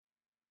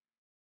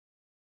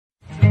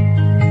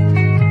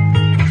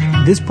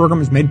This program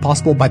is made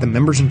possible by the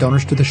members and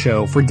donors to the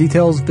show. For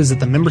details,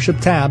 visit the membership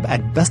tab at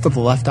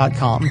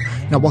bestoftheleft.com.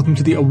 Now, welcome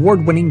to the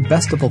award-winning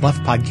Best of the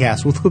Left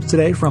podcast with clips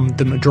today from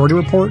The Majority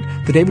Report,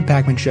 The David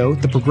Pakman Show,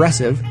 The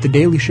Progressive, The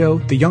Daily Show,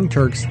 The Young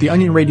Turks, The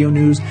Onion Radio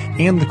News,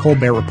 and The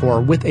Colbert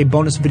Report, with a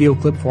bonus video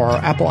clip for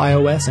our Apple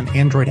iOS and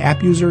Android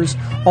app users,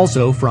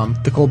 also from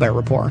The Colbert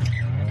Report.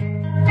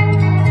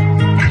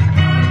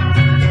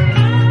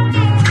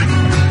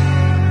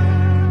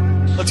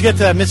 Let's get to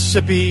that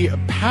Mississippi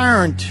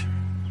parent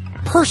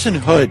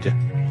personhood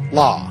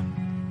law.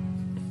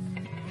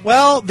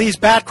 Well, these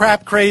bat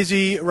crap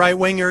crazy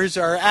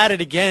right-wingers are at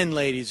it again,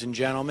 ladies and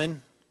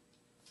gentlemen,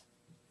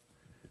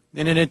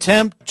 in an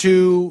attempt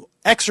to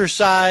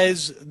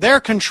exercise their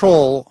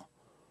control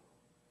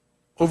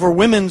over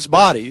women's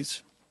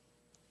bodies.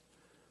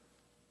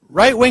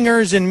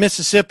 Right-wingers in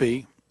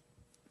Mississippi,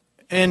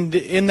 and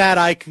in that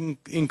I can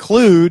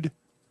include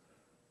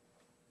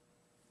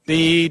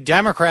the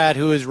Democrat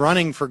who is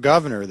running for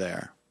governor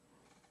there.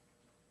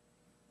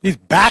 These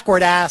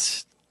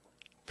backward-ass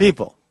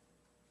people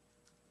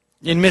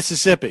in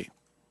Mississippi.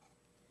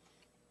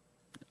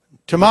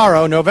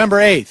 Tomorrow, November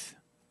 8th,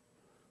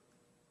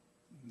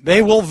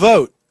 they will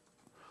vote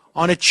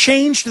on a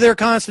change to their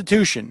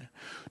constitution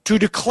to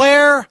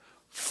declare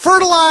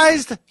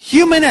fertilized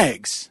human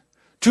eggs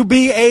to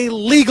be a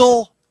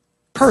legal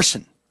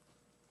person.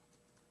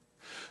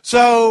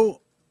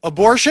 So,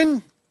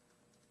 abortion,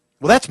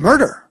 well, that's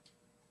murder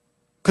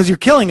because you're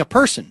killing a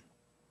person.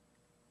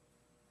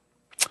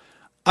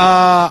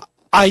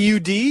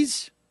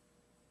 IUDs?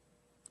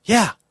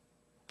 Yeah.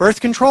 Birth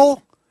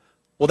control?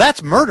 Well,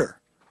 that's murder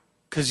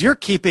because you're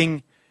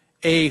keeping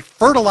a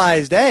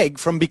fertilized egg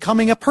from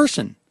becoming a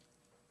person.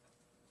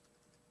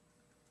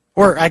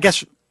 Or I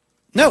guess,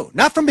 no,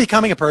 not from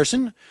becoming a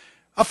person.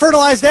 A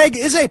fertilized egg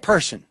is a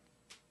person.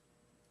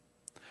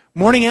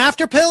 Morning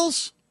after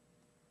pills?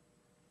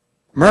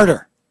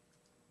 Murder.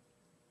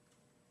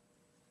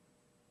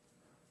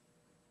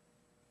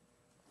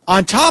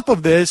 On top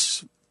of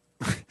this,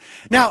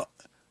 now,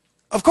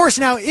 of course,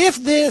 if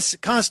this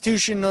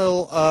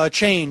constitutional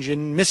change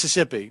in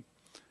Mississippi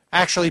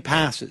actually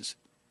passes,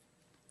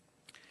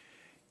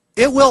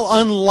 it will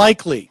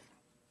unlikely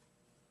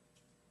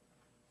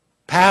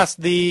pass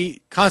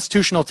the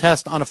constitutional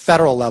test on a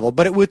federal level,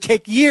 but it would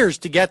take years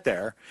to get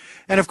there.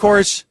 And, of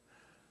course,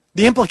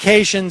 the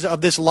implications of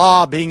this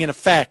law being in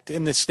effect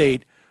in this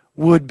state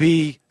would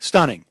be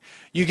stunning.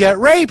 You get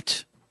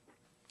raped,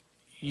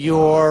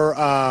 your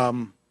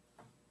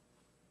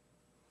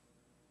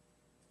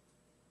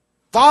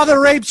father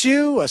rapes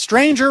you, a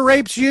stranger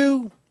rapes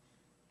you,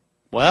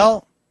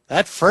 well,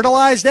 that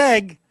fertilized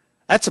egg,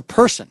 that's a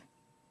person.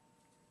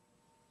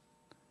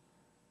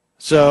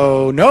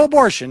 So no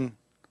abortion,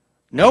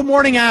 no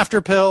morning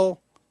after pill,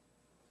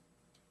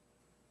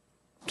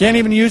 can't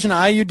even use an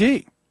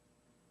IUD.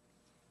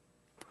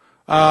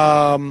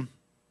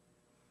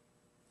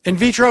 In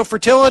vitro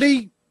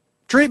fertility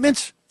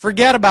treatments,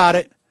 forget about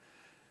it,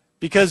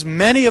 because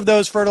many of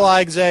those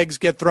fertilized eggs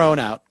get thrown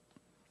out.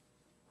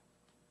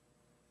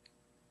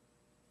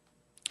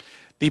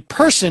 The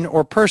person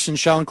or persons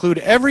shall include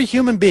every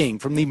human being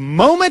from the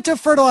moment of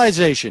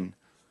fertilization,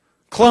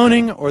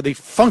 cloning, or the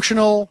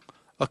functional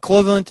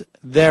equivalent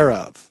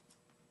thereof.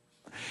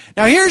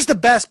 Now, here's the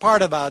best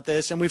part about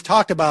this, and we've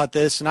talked about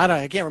this, and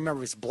I can't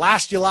remember if it's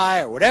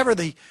blastuli or whatever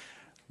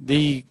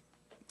the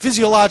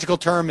physiological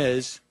term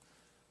is.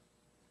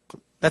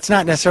 That's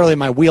not necessarily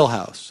my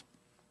wheelhouse.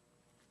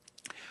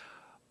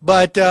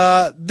 But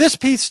this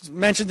piece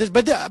mentioned this,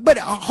 but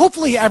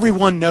hopefully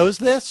everyone knows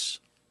this.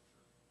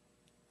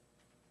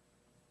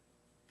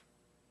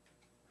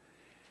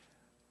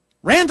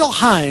 Randall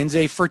Hines,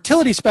 a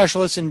fertility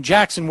specialist in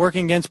Jackson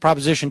working against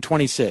Proposition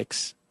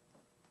 26,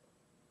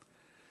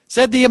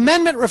 said the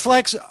amendment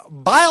reflects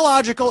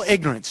biological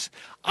ignorance.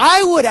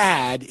 I would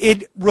add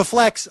it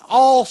reflects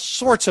all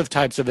sorts of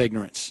types of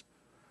ignorance.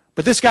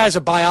 But this guy's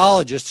a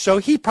biologist, so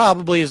he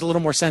probably is a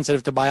little more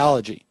sensitive to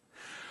biology.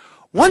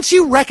 Once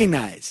you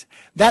recognize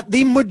that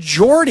the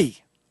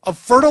majority of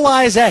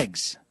fertilized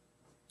eggs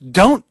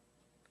don't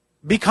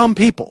become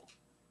people,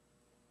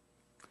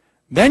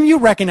 then you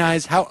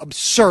recognize how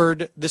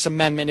absurd this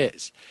amendment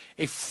is.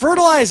 A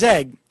fertilized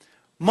egg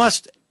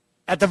must,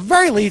 at the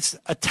very least,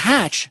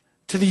 attach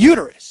to the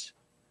uterus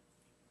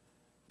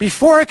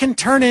before it can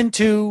turn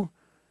into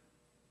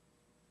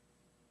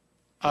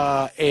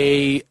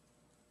an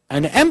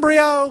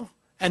embryo,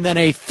 and then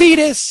a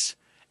fetus,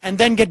 and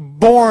then get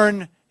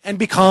born and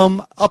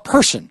become a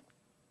person.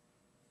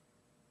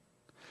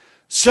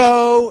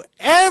 So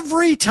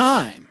every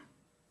time,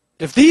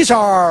 if these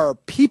are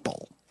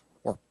people,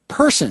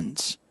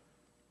 persons,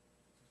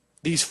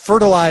 these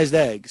fertilized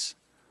eggs,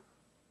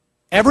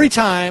 every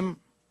time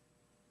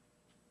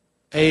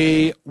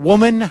a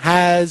woman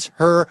has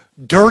her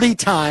dirty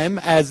time,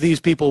 as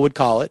these people would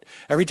call it,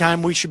 every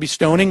time we should be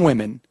stoning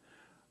women,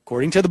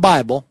 according to the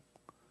Bible,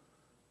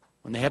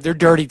 when they have their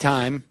dirty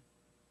time,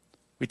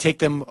 we take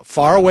them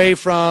far away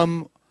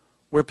from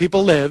where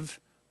people live,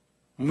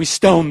 and we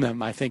stone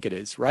them, I think it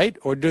is, right?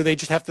 Or do they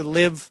just have to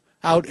live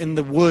out in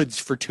the woods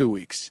for 2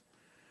 weeks.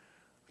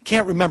 I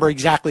can't remember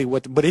exactly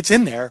what, but it's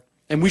in there,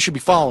 and we should be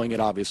following it,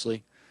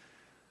 obviously.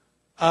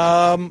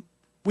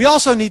 We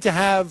also need to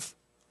have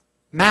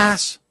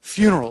mass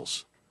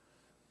funerals,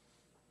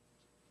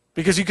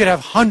 because you could have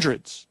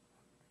hundreds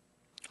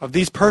of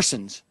these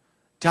persons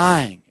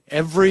dying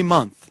every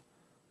month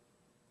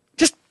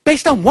just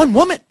based on one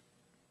woman.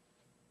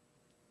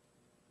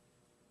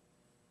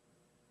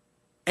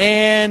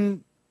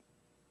 And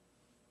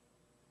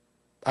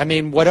I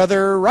mean, what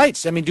other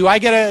rights? I mean, do I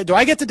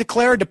get to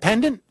declare a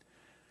dependent?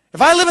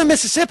 If I live in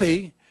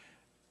Mississippi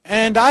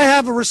and I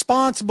have a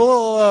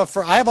responsible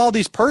I have all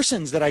these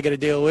persons that I got to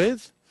deal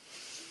with,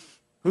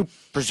 who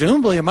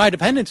presumably are my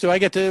dependents, do I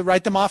get to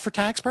write them off for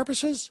tax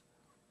purposes?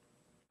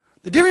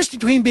 The difference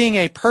between being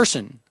a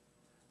person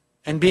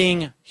and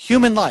being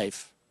human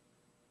life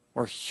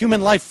or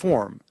human life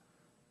form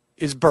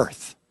is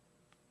birth.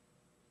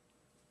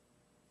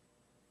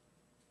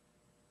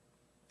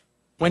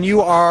 When you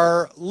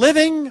are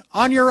living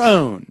on your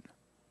own,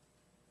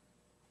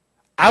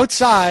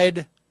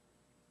 outside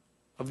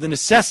of the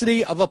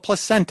necessity of a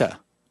placenta,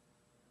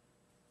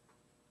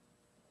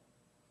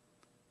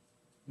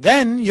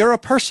 then you're a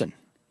person.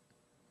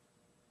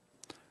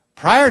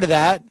 Prior to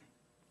that,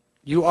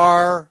 you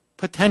are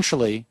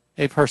potentially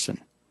a person.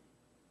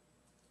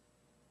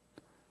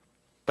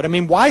 But I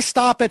mean, why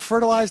stop at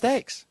fertilized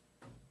eggs?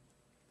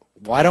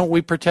 Why don't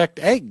we protect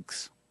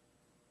eggs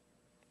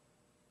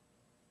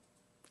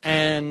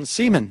and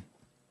semen?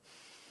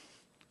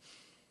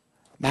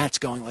 Matt's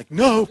going like,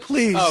 no,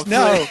 please,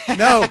 no.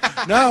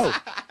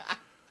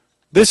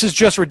 This is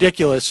just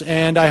ridiculous,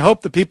 and I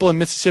hope the people in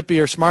Mississippi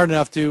are smart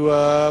enough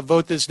to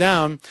vote this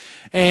down.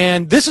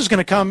 And this is going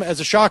to come as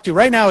a shock to you.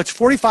 Right now, it's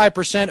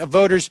 45% of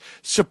voters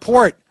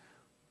support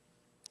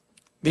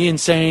the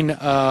insane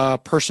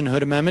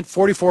personhood amendment.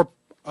 44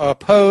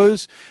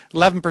 oppose.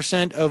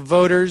 11% of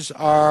voters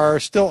are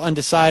still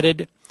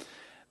undecided.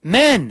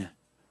 Men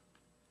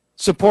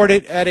support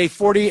it at a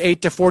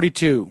 48 to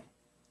 42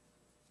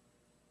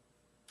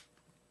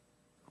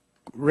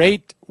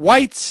 rate.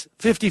 Whites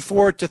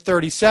 54 to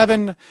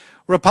 37.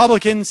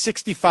 Republicans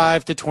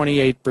 65 to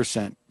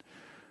 28%.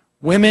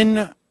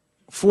 Women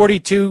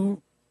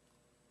 42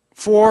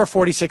 for,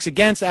 46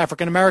 against.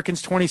 African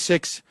Americans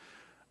 26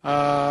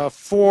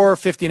 for,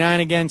 59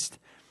 against.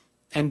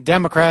 And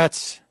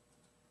Democrats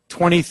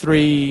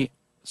 23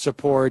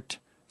 support,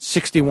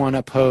 61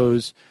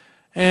 oppose.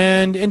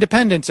 And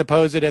independents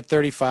oppose it at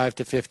 35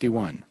 to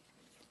 51.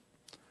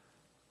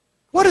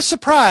 What a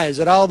surprise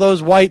at all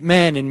those white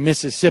men in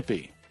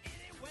Mississippi.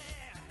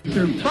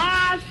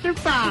 Surprise,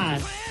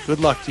 surprise. Good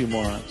luck to you,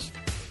 morons.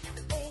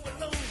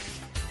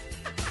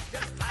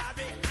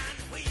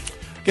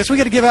 Guess we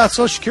got to give out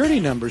Social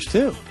Security numbers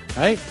too,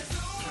 right?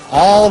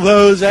 All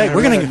those eggs.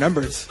 We're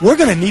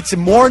gonna need some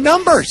more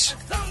numbers.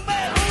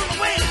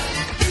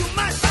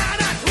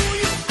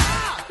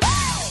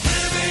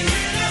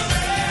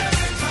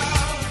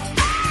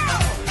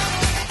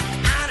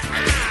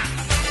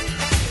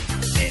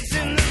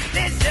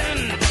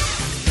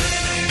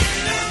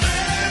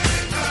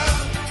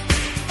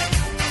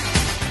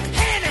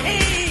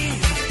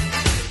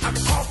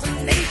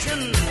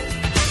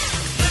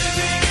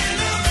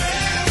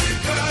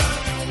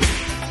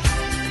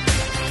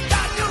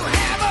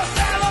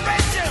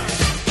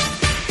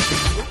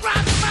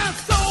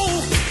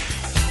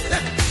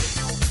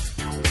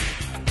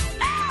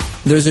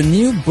 There's a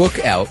new book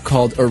out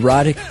called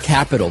Erotic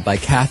Capital by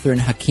Catherine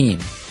Hakim,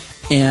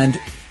 and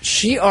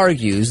she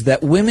argues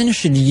that women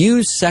should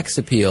use sex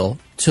appeal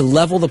to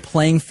level the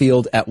playing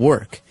field at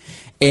work,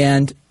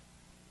 and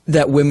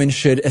that women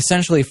should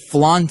essentially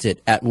flaunt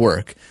it at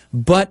work.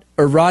 But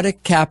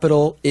erotic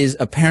capital is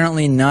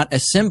apparently not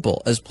as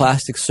simple as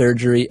plastic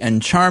surgery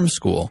and charm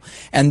school,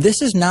 and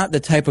this is not the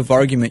type of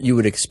argument you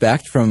would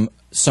expect from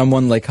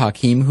someone like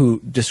Hakim,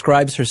 who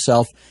describes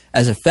herself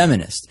as a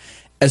feminist,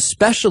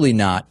 especially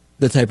not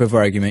the type of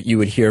argument you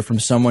would hear from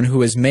someone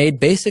who has made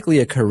basically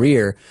a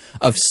career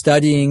of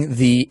studying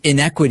the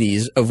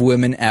inequities of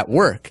women at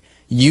work,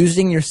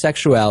 using your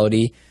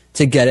sexuality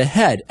to get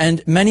ahead.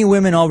 And many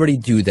women already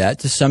do that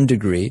to some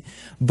degree,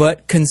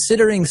 but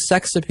considering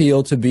sex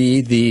appeal to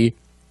be the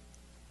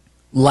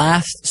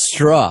last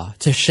straw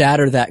to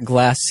shatter that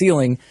glass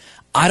ceiling,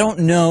 I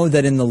don't know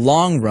that in the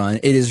long run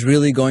it is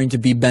really going to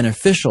be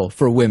beneficial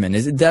for women.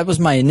 That was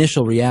my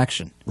initial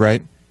reaction.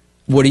 Right.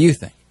 What do you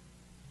think?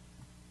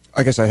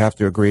 I guess I have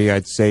to agree.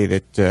 I'd say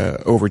that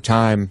over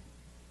time,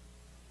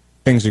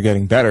 things are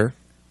getting better.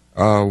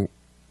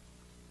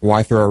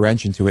 Why throw a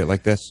wrench into it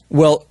like this?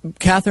 Well,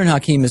 Catherine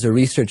Hakim is a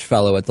research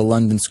fellow at the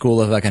London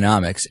School of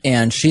Economics,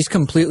 and she's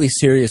completely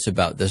serious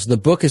about this. The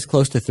book is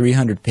close to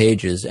 300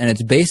 pages, and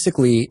it's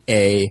basically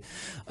a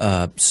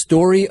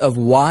story of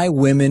why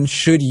women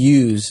should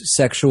use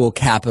sexual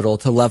capital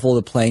to level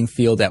the playing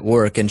field at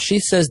work. And she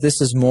says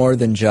this is more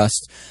than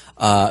just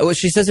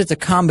she says it's a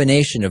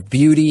combination of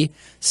beauty,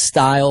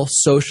 style,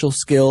 social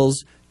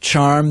skills,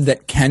 charm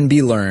that can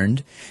be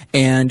learned.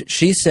 And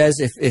she says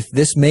if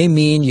this may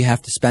mean you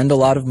have to spend a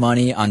lot of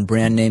money on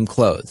brand name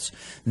clothes,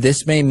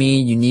 this may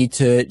mean you need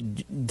to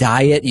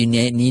diet, you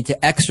need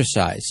to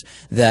exercise,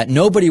 that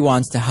nobody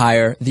wants to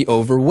hire the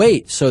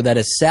overweight, so that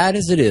as sad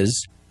as it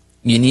is,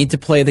 you need to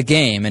play the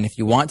game. And if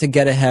you want to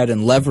get ahead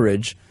and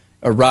leverage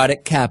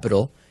erotic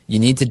capital, you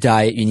need to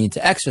diet, you need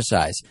to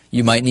exercise.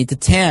 You might need to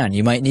tan,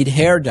 you might need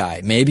hair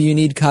dye, maybe you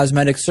need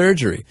cosmetic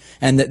surgery.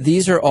 And that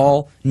these are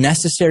all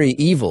necessary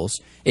evils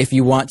if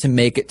you want to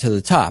make it to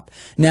the top.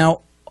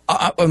 Now,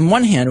 on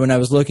one hand, when I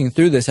was looking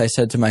through this, I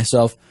said to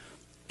myself,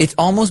 it's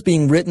almost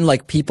being written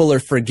like people are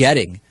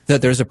forgetting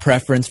that there's a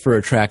preference for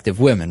attractive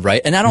women,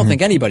 right? And I don't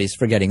think anybody's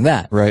forgetting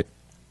that. Right.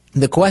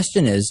 The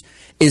question is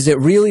it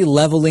really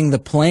leveling the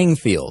playing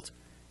field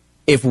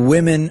if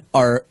women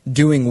are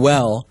doing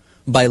well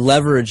by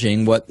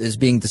leveraging what is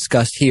being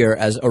discussed here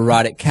as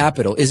erotic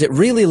capital? Is it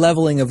really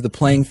leveling of the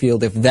playing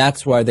field if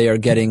that's why they are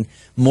getting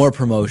more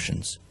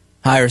promotions,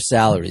 higher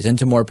salaries,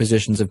 into more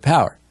positions of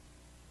power?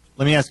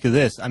 Let me ask you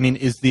this. I mean,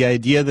 is the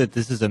idea that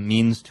this is a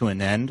means to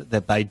an end,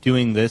 that by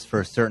doing this for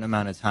a certain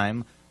amount of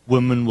time,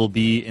 women will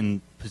be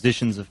in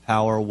positions of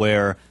power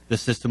where the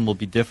system will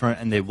be different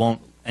and they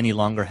won't any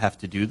longer have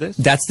to do this?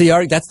 That's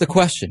the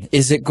question.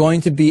 Is it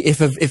going to be, if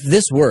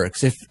this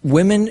works, if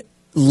women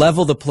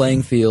level the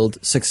playing field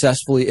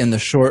successfully in the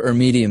short or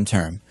medium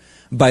term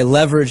by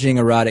leveraging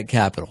erotic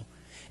capital,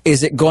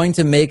 is it going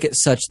to make it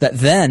such that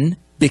then,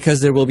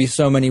 because there will be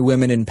so many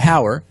women in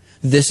power,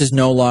 this is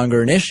no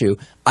longer an issue?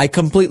 I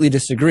completely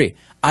disagree.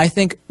 I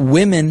think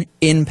women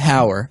in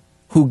power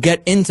who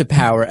get into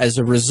power as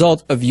a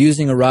result of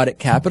using erotic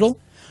capital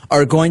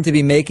are going to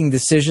be making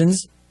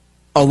decisions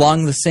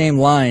along the same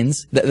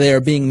lines that they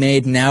are being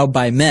made now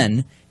by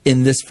men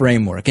in this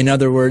framework. In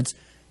other words,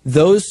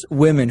 those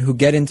women who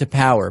get into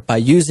power by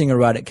using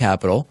erotic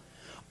capital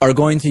are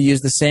going to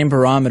use the same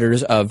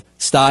barometers of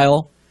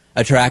style,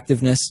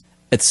 attractiveness,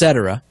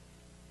 etc.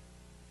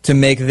 to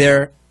make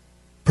their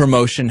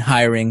promotion,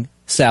 hiring,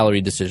 salary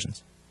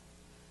decisions.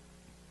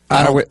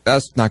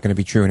 That's not going to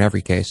be true in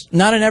every case.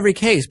 Not in every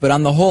case, but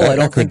on the whole, I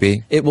don't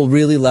think it will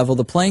really level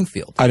the playing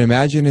field. I'd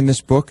imagine in this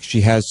book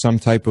she has some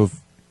type of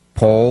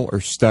poll or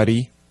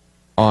study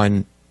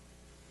on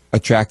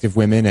attractive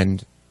women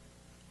and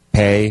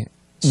pay,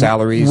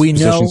 salaries,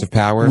 positions of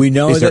power.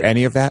 Is there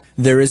any of that?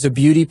 There is a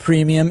beauty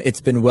premium.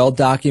 It's been well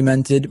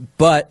documented,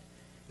 but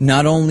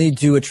not only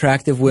do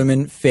attractive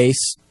women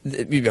face,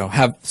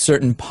 have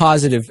certain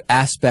positive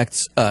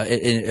aspects,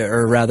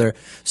 or rather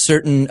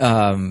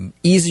certain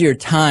easier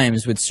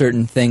times with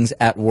certain things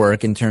at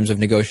work in terms of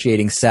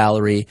negotiating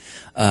salary.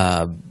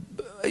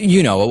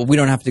 We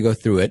don't have to go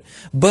through it.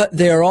 But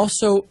they are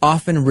also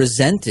often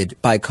resented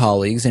by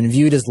colleagues and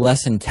viewed as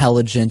less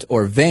intelligent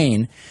or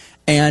vain.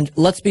 And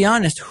let's be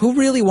honest, who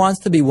really wants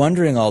to be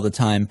wondering all the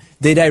time,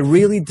 did I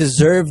really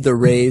deserve the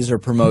raise or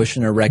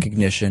promotion or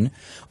recognition,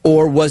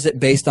 or was it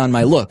based on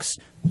my looks?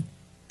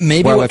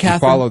 Maybe if you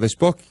follow this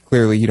book,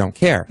 clearly you don't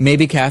care.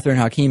 Maybe Catherine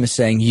Hakim is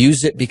saying,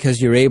 use it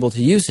because you're able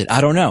to use it. I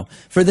don't know.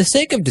 For the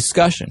sake of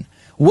discussion,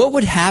 what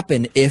would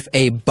happen if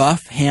a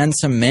buff,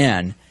 handsome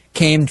man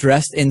came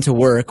dressed into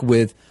work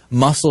with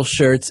muscle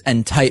shirts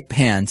and tight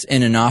pants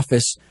in an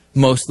office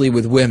mostly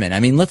with women? I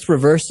mean, let's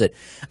reverse it.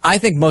 I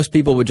think most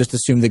people would just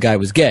assume the guy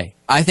was gay.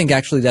 I think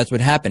actually that's what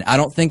happened. I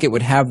don't think it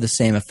would have the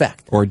same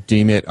effect. Or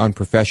deem it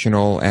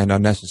unprofessional and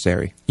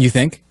unnecessary. You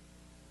think?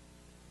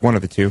 One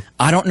of the two.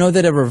 I don't know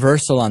that a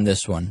reversal on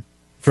this one,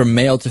 from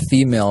male to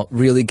female,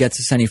 really gets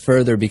us any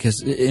further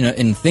because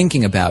in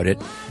thinking about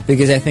it,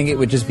 because I think it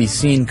would just be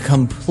seen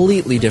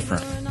completely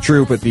different.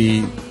 True, but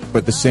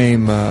the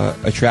same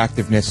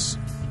attractiveness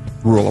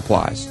rule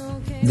applies.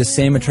 The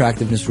same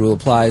attractiveness rule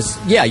applies.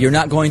 Yeah, you're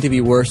not going to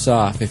be worse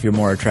off if you're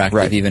more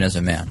attractive, even as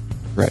a man.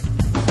 Right.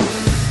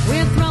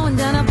 We're throwing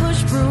down our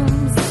push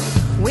brooms.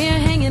 We're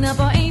hanging up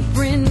our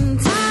apron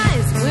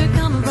ties. We're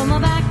coming from our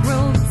back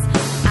roads,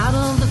 out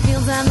of the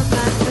fields and the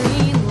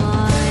factory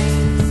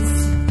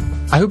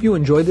lines. I hope you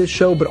enjoy this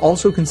show, but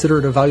also consider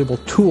it a valuable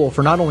tool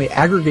for not only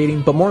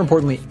aggregating, but more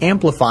importantly,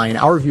 amplifying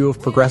our view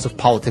of progressive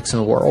politics in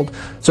the world.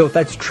 So if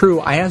that's true,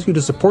 I ask you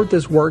to support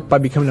this work by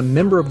becoming a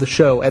member of the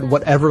show at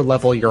whatever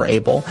level you're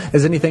able,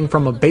 as anything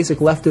from a basic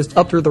leftist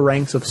up through the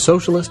ranks of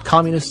socialist,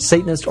 communist,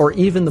 Satanist, or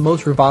even the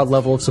most reviled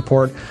level of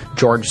support,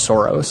 George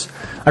Soros.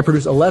 I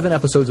produce 11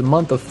 episodes a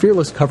month of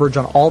fearless coverage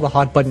on all the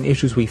hot-button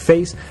issues we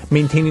face,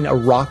 maintaining a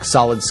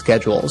rock-solid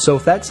schedule. So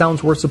if that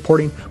sounds worth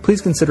supporting,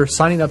 please consider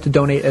signing up to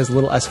donate as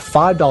little as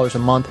 $5 a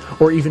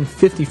month or even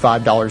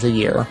 $55 a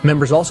year.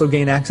 Members also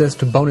gain access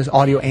to bonus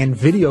audio and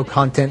video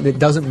content that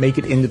doesn't make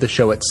it into the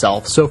show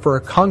itself. So for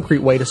a concrete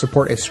way to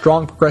support a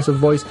strong progressive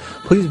voice,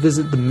 please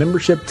visit the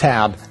membership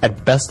tab at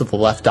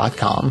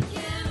bestoftheleft.com.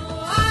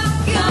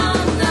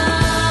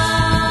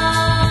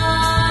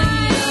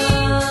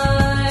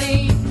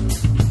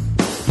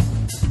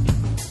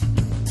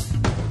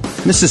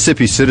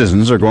 Mississippi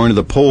citizens are going to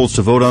the polls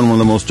to vote on one of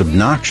the most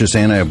obnoxious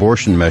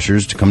anti-abortion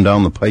measures to come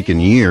down the pike in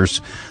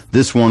years.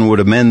 This one would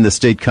amend the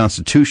state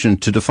constitution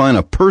to define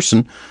a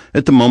person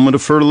at the moment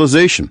of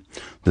fertilization.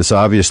 This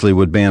obviously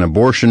would ban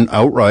abortion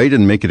outright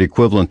and make it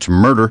equivalent to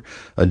murder.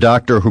 A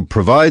doctor who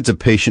provides a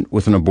patient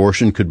with an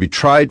abortion could be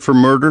tried for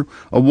murder.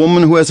 A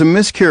woman who has a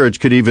miscarriage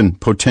could even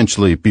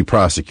potentially be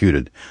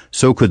prosecuted.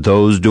 So could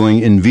those doing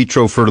in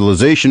vitro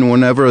fertilization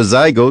whenever a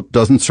zygote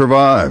doesn't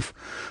survive.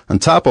 On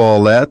top of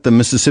all that, the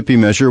Mississippi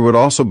measure would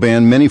also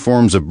ban many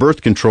forms of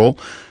birth control,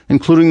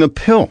 including the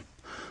pill.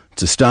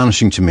 It's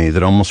astonishing to me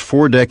that almost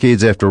 4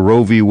 decades after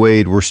Roe v.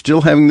 Wade, we're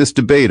still having this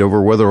debate over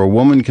whether a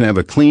woman can have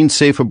a clean,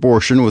 safe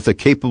abortion with a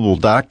capable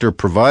doctor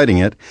providing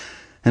it.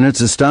 And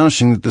it's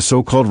astonishing that the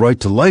so-called right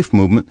to life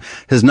movement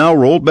has now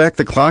rolled back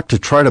the clock to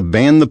try to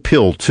ban the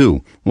pill,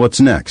 too.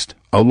 What's next?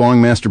 Outlawing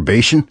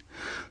masturbation?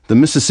 The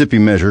Mississippi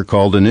measure,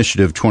 called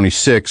Initiative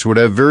 26, would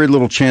have very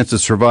little chance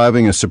of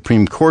surviving a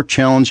Supreme Court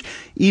challenge,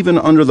 even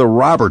under the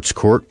Roberts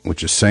Court,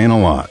 which is saying a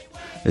lot.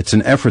 It's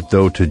an effort,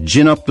 though, to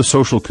gin up the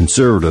social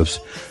conservatives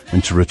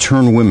and to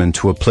return women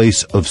to a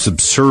place of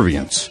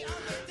subservience.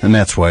 And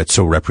that's why it's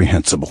so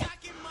reprehensible.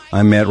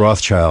 I'm Matt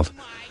Rothschild,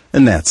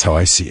 and that's how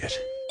I see it.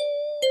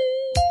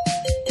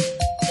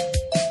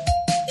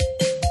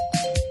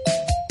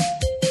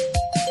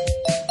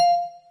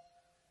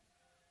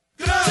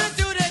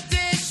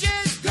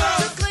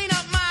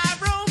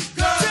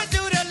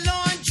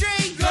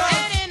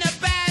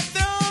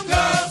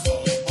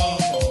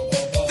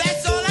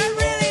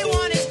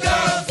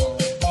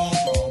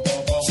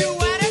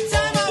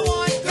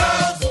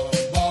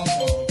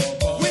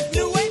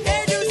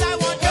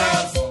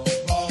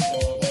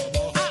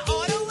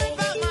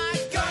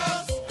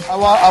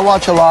 I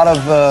watch a lot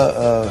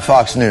of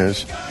Fox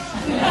News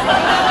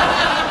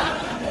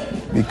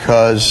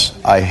because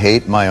I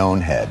hate my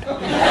own head.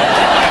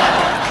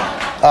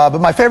 But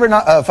my favorite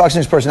Fox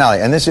News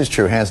personality, and this is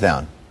true, hands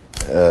down,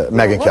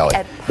 Megyn Kelly.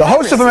 The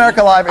host of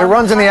America Live, it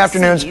runs in the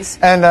afternoons,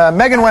 and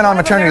Megyn went on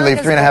maternity leave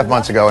 3.5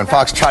 months ago, and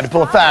Fox tried to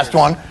pull a fast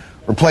one,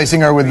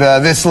 replacing her with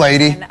this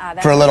lady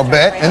for a little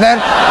bit, and then,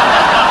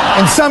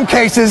 in some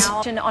cases,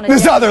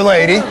 this other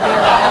lady.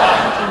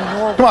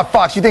 Come on,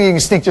 Fox, you think you can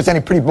sneak just any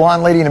pretty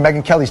blonde lady into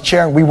Megyn Kelly's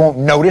chair and we won't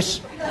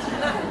notice?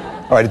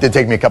 All right, it did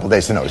take me a couple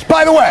days to notice.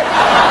 By the way,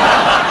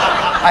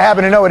 I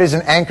happen to know it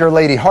isn't anchor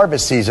lady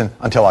harvest season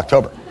until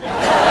October.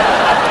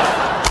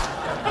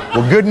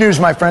 Well, good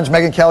news, my friends.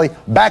 Megyn Kelly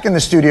back in the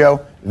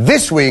studio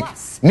this week.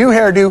 New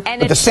hairdo,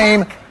 but the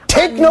same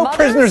take no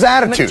prisoners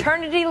attitude.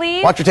 Maternity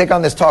leave? Watch her take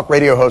on this talk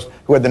radio host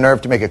who had the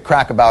nerve to make a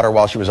crack about her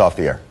while she was off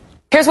the air.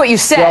 Here's what you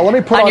said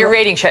on your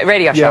radio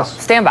show.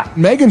 Stand by.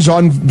 Megan's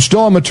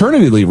still on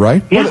maternity leave,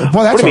 right? Yeah.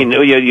 Well, what do you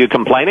mean? You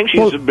complaining?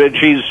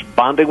 She's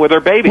bonding with her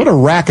baby. What a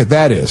racket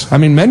that is. I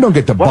mean, men don't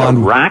get to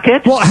bond. What a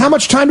racket? Well, how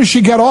much time does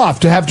she get off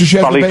to have she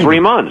has Probably the baby? 3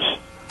 months.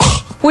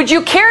 Would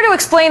you care to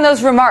explain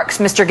those remarks,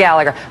 Mr.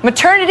 Gallagher?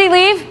 Maternity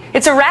leave?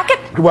 It's a racket?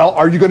 Well,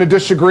 are you going to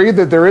disagree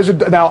that there is a...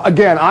 Now,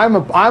 again, I'm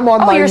on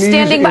my you're knees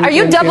standing by. Are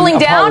you doubling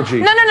down? Apology.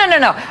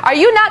 No. Are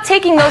you not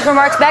taking those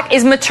remarks back?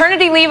 Is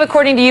maternity leave,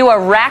 according to you, a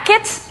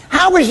racket?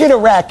 How is it a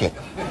racket?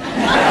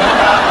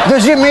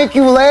 Does it make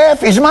you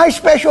laugh? Is my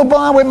special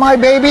bond with my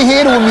baby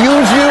here to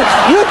amuse you?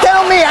 You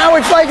tell me how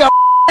it's like a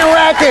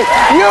racket.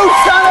 You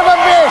son of a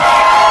bitch!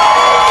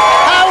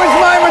 How is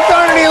my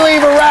maternity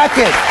leave a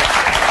racket?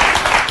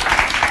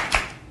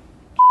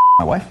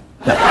 My wife?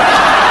 No.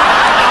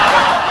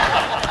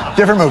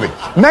 Different movie.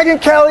 Megyn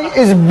Kelly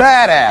is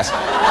badass.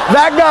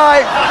 That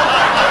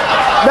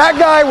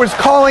guy was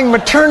calling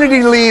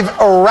maternity leave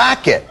a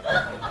racket.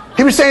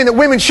 He was saying that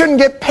women shouldn't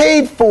get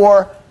paid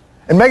for,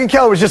 and Megyn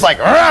Kelly was just like,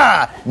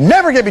 rah,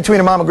 never get between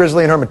a mama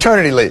grizzly and her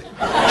maternity leave.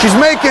 She's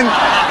making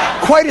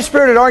quite a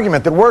spirited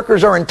argument that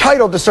workers are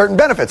entitled to certain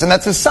benefits and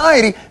that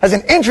society has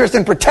an interest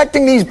in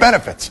protecting these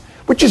benefits,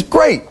 which is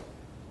great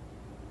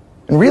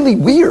and really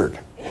weird.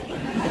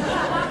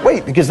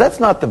 Wait, because that's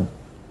not the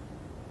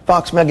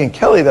Fox Megyn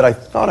Kelly that I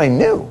thought I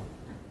knew.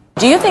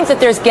 Do you think that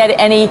there's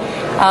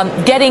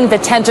getting the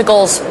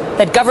tentacles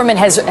that government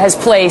has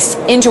placed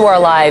into our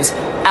lives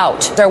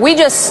out? Are we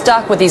just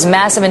stuck with these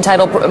massive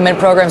entitlement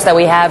programs that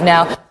we have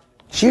now?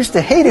 She used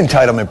to hate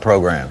entitlement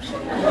programs,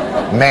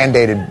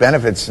 mandated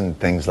benefits and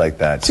things like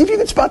that. See if you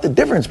can spot the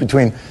difference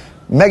between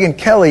Megyn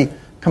Kelly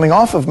coming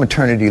off of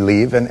maternity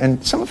leave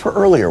and some of her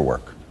earlier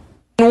work.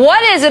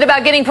 What is it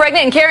about getting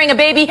pregnant and carrying a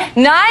baby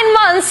 9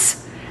 months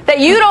that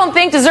you don't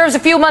think deserves a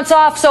few months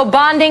off so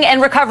bonding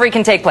and recovery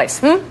can take place?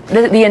 The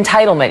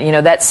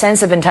entitlement, that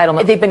sense of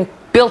entitlement, they've been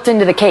built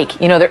into the cake.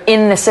 They're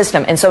in the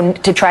system. And so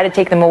to try to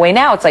take them away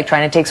now, it's like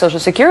trying to take Social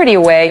Security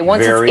away.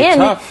 Once it's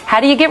in, how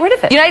do you get rid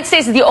of it? The United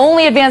States is the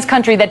only advanced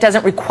country that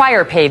doesn't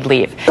require paid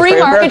leave. Free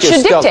market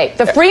should dictate.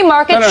 The free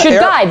market should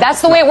guide.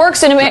 That's the way it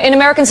works in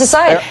American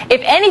society. If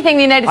anything,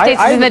 the United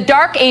States is in the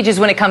dark ages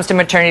when it comes to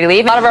maternity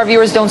leave. A lot of our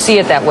viewers don't see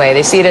it that way.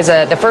 They see it as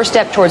the first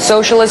step towards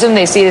socialism.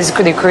 They see it as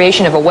the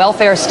creation of a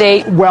welfare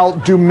state. Well,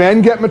 do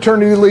men get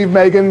maternity leave,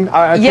 Megyn?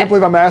 I can't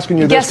believe I'm asking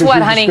you this. Guess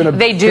what, honey?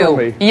 They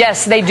do.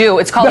 Yes, they do.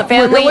 It's called the Family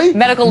Family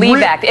Medical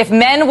Leave Act. If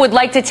men would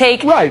like to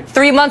take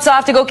 3 months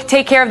off to go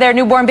take care of their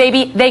newborn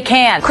baby, they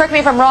can. Correct me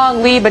if I'm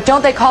wrong, Lee, but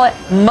don't they call it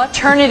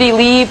maternity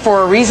leave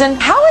for a reason?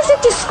 How is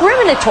it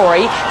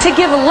discriminatory to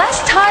give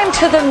less time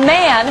to the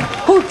man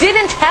who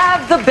didn't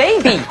have the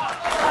baby?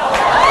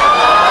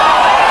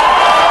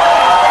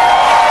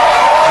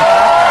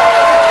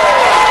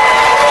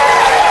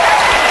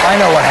 I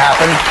know what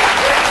happened.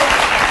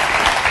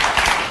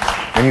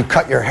 When you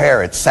cut your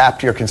hair, it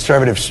sapped your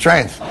conservative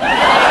strength.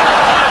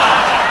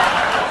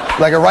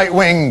 Like a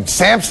right-wing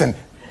Samson.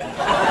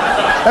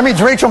 That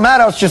means Rachel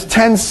Maddow's just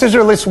 10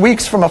 scissorless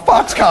weeks from a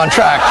Fox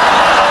contract.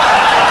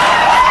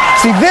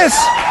 See,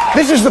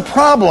 this is the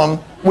problem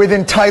with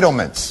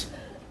entitlements.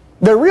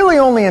 They're really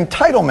only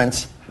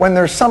entitlements when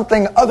there's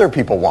something other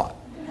people want.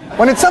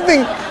 When it's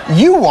something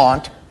you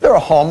want, they're a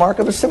hallmark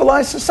of a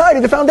civilized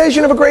society, the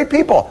foundation of a great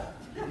people.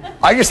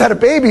 I just had a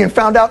baby and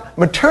found out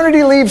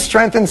maternity leave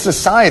strengthens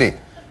society.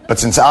 But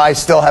since I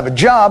still have a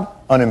job,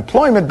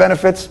 unemployment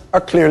benefits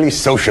are clearly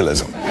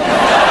socialism.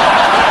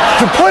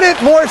 To put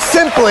it more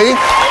simply...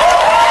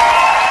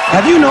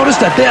 Have you noticed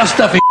that they're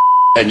stuffing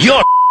and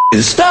your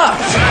is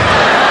stuffed?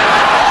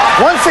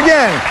 Once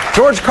again,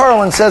 George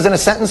Carlin says in a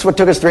sentence what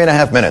took us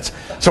 3.5 minutes.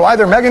 So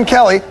either Megyn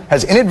Kelly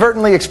has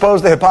inadvertently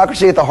exposed the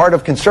hypocrisy at the heart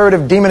of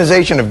conservative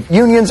demonization of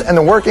unions and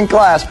the working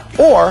class,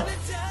 or...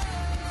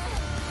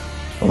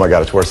 oh my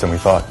God, it's worse than we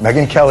thought.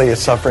 Megyn Kelly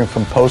is suffering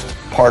from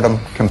postpartum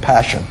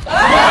compassion.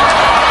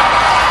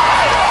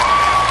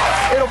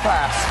 It'll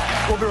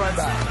pass. We'll be right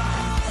back.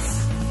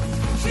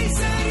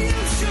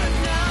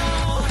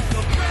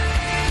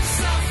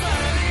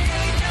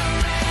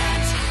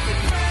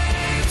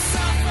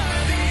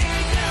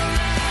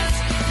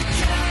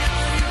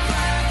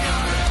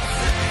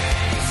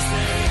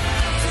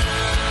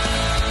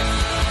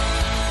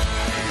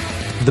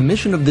 The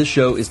mission of this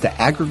show is to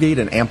aggregate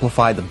and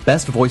amplify the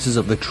best voices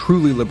of the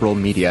truly liberal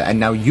media, and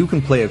now you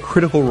can play a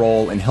critical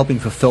role in helping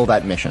fulfill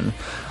that mission.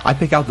 I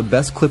pick out the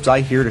best clips I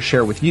hear to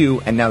share with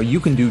you, and now you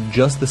can do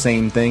just the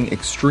same thing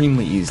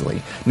extremely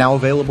easily. Now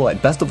available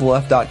at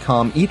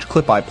bestoftheleft.com, each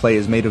clip I play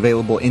is made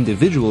available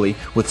individually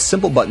with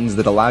simple buttons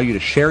that allow you to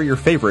share your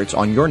favorites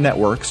on your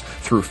networks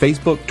through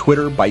Facebook,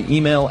 Twitter, by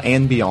email,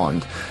 and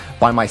beyond.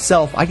 By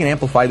myself, I can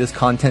amplify this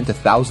content to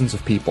thousands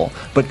of people,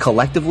 but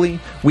collectively,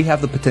 we have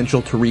the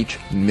potential to reach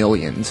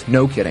millions.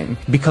 No kidding.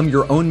 Become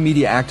your own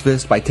media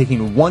activist by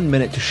taking 1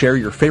 minute to share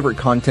your favorite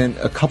content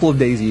a couple of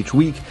days each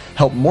week,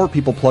 help more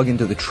people plug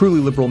into the truly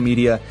liberal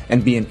media,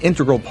 and be an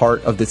integral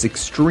part of this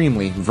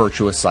extremely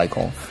virtuous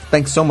cycle.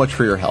 Thanks so much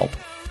for your help.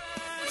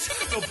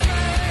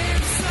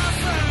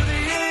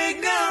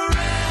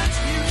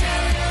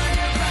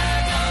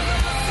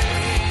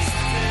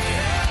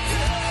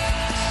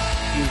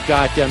 You've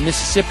got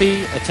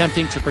Mississippi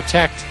attempting to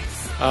protect is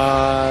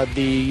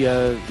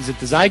it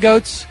the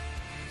zygotes?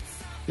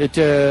 Is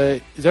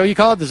that what you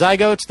call it? The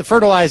zygotes? The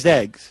fertilized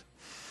eggs.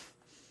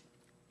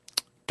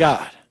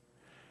 God.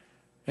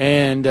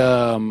 And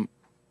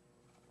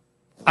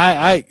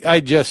I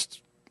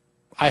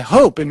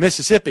hope in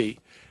Mississippi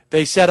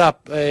they set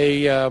up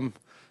a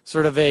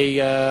sort of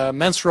a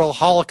menstrual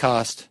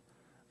holocaust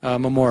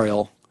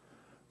memorial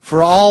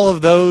for all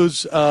of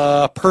those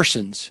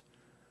persons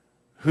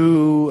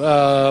who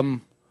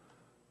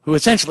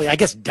essentially, I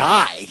guess,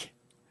 die,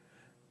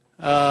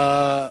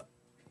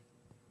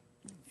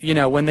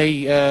 when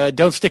they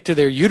don't stick to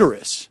their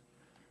uterus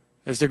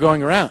as they're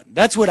going around.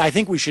 That's what I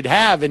think we should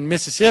have in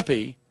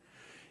Mississippi,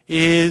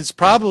 is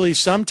probably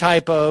some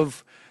type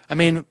of,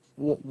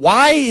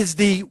 why is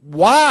the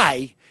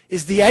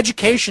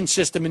education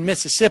system in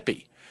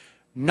Mississippi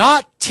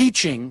not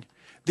teaching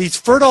these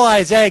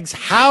fertilized eggs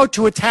how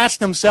to attach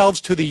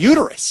themselves to the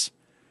uterus?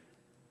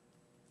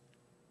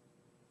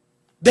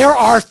 There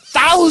are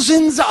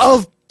thousands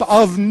of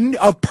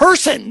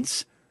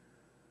persons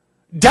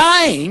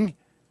dying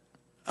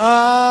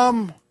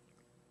and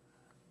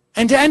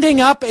ending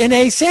up in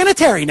a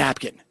sanitary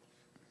napkin.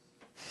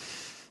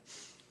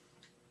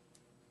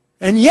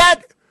 And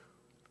yet,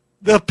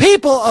 the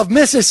people of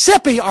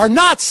Mississippi are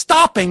not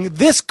stopping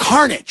this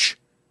carnage.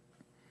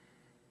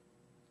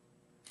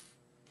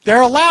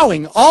 They're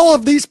allowing all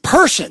of these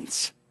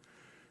persons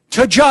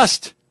to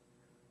just...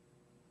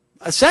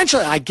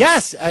 essentially, I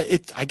guess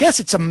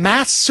it's a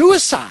mass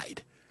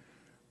suicide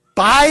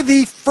by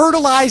the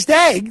fertilized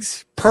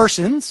eggs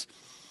persons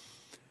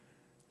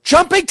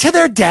jumping to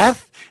their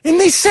death in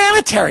these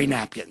sanitary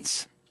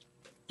napkins.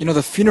 You know,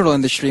 the funeral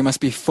industry must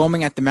be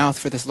foaming at the mouth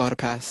for this law to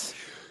pass.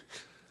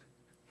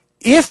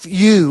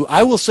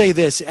 I will say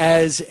this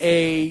as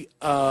a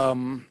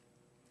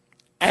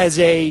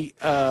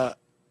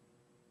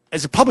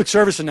public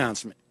service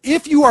announcement.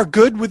 If you are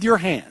good with your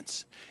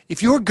hands,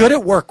 if you're good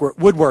at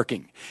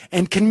woodworking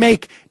and can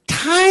make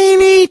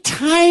tiny,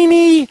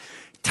 tiny,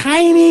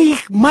 tiny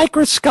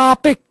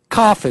microscopic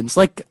coffins,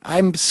 like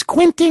I'm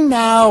squinting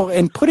now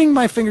and putting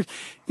my fingers,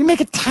 you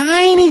make a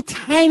tiny,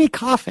 tiny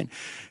coffin.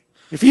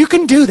 If you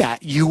can do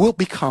that, you will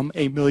become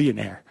a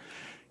millionaire,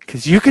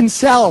 because you can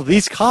sell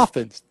these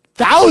coffins,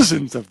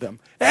 thousands of them,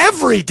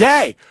 every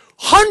day.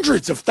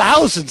 hundreds of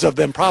thousands of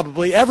them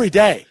probably every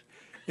day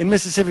in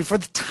Mississippi for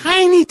the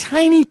tiny,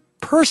 tiny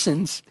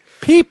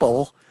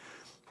people,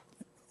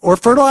 or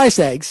fertilized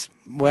eggs,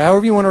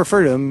 however you want to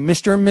refer to them,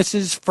 Mr. and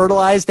Mrs.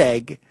 Fertilized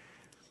Egg.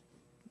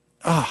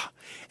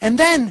 And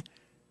then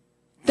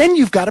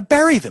you've got to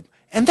bury them.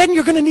 And then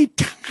you're going to need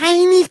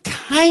tiny,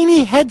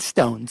 tiny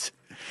headstones.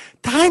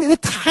 The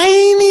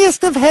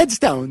tiniest of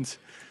headstones.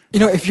 You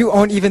know, if you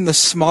own even the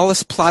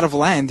smallest plot of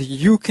land,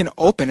 you can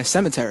open a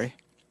cemetery.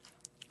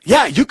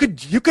 Yeah, you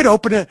could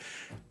open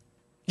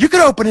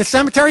a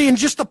cemetery in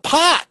just a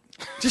pot.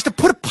 Just to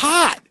put a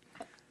pot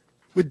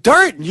with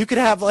dirt, and you could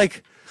have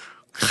like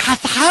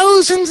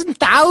thousands and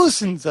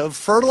thousands of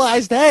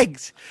fertilized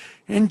eggs.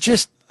 And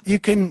just you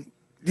could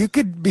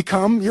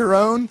become your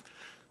own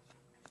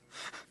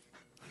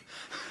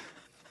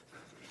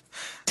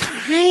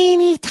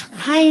tiny,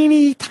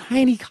 tiny,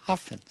 tiny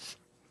coffins.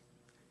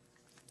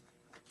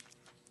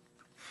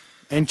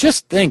 And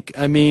just think,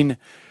 I mean,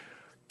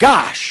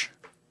 gosh.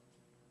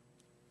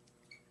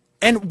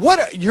 And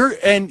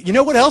you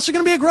know what else is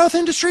going to be a growth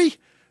industry?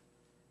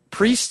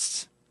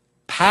 Priests,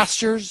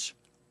 pastors,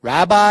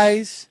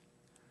 rabbis,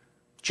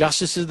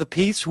 justices of the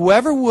peace,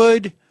 whoever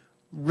would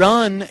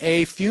run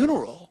a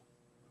funeral.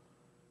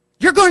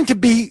 You're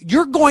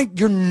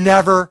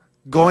never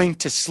going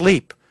to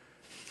sleep.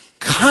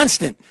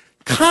 Constant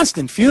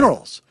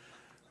funerals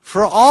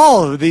for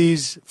all of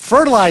these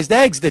fertilized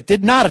eggs that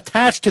did not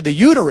attach to the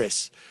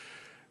uterus.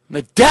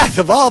 The death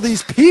of all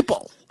these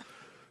people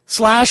 /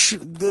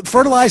 the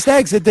fertilized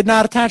eggs that did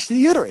not attach to the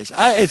uterus.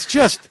 It's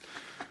just,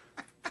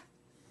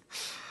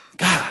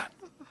 God,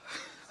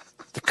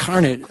 the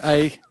carnage.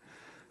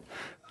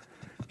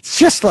 It's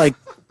just like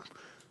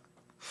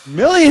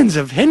millions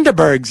of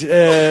Hindenburgs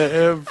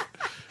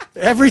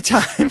every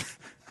time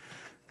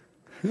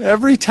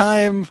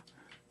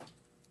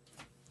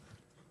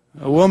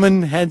a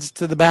woman heads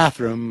to the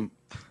bathroom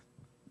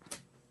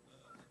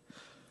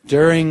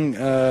during,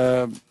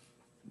 that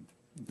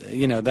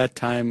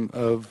time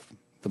of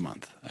the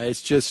month.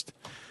 It's just,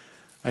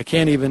 I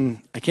can't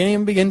even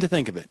begin to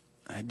think of it.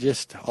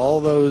 All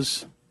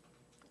those,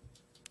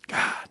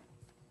 God,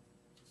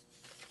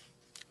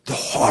 the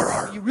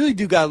horror. You really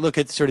do got to look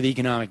at sort of the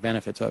economic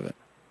benefits of it.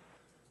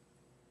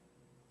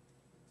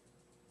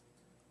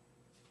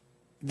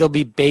 There'll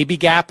be baby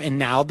gap, and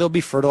now there'll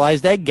be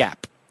fertilized egg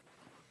gap.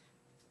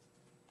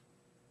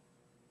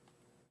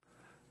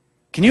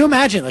 Can you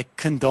imagine, like,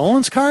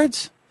 condolence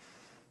cards?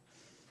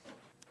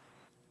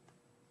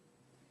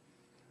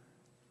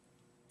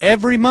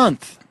 Every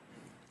month.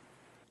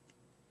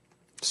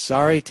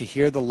 Sorry to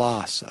hear the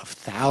loss of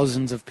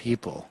thousands of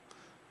people.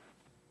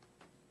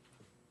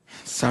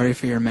 Sorry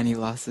for your many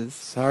losses.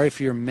 Sorry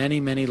for your many,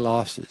 many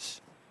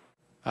losses.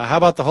 How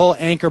about the whole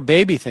anchor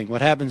baby thing?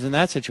 What happens in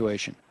that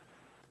situation?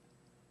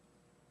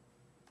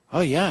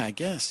 Oh, yeah, I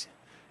guess.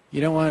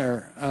 You don't want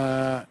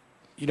her.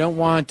 You don't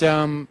want.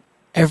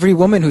 Every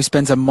woman who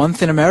spends a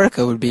month in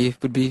America would be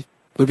stuck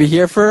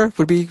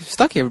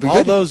here. Would be all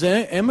good. Those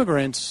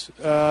immigrants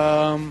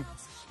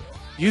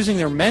using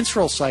their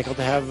menstrual cycle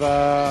to have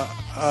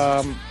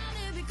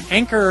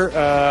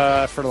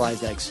anchor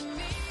fertilized eggs.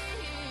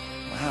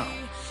 Wow,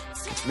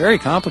 it's very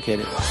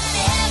complicated.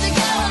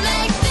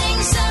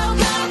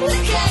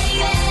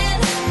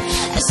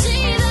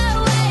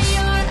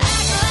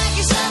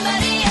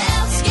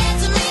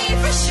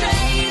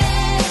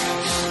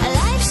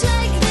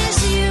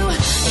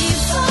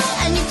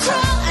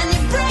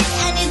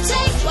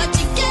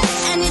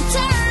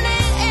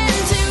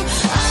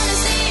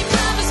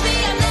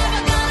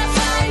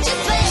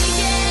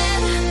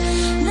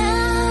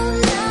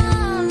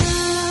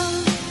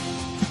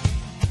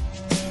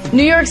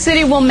 New York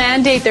City will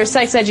mandate their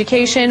sex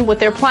education. What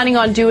they're planning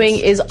on doing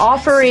is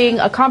offering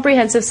a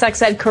comprehensive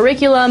sex ed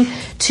curriculum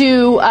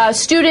to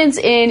students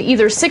in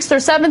either 6th or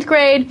 7th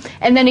grade,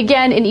 and then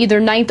again in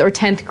either 9th or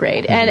 10th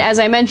grade. And as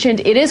I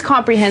mentioned, it is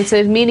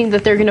comprehensive, meaning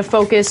that they're going to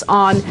focus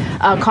on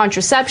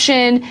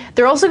contraception.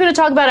 They're also going to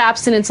talk about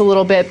abstinence a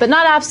little bit, but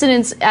not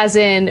abstinence as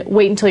in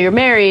wait until you're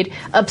married,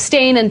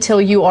 abstain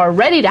until you are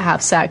ready to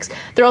have sex.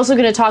 They're also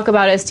going to talk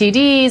about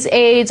STDs,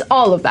 AIDS,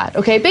 all of that,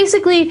 okay?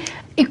 Basically,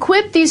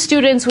 equip these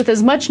students with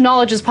as much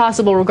knowledge as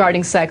possible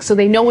regarding sex so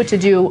they know what to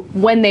do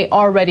when they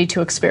are ready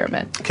to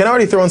experiment. Can I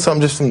already throw in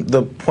something just from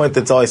the point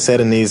that's always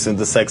said in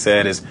the sex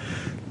ed is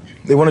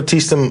they want to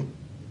teach them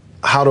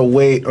how to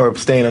wait or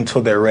abstain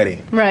until they're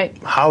ready. Right.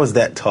 How is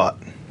that taught?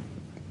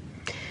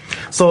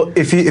 So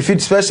if you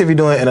especially if you're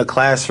doing it in a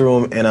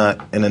classroom in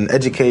an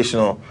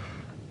educational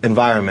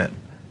environment,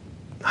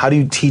 how do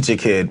you teach a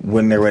kid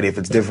when they're ready if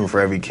it's different for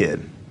every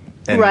kid?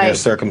 And their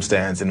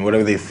circumstance and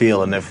whatever they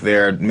feel, and if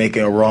they're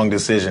making a wrong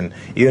decision,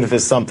 even if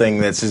it's something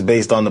that's just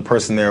based on the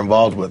person they're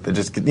involved with, it's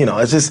just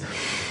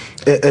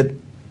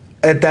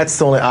that's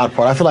the only odd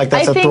part. I feel like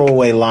that's a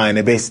throwaway line.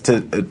 They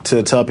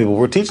to tell people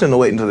we're teaching them to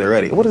wait until they're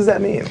ready. What does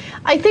that mean?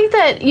 I think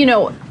that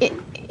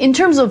in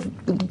terms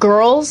of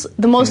girls,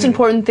 the most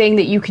important thing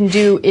that you can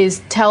do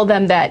is tell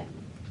them that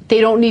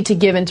they don't need to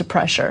give into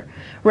pressure.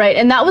 Right,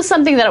 and that was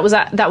something that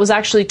was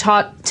actually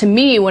taught to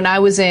me when I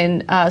was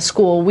in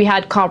school. We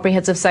had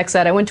comprehensive sex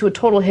ed. I went to a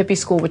total hippie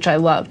school, which I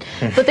loved.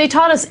 But they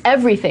taught us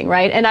everything,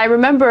 right? And I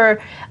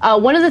remember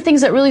one of the things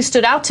that really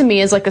stood out to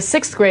me as like a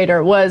 6th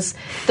grader was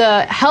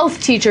the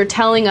health teacher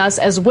telling us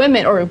as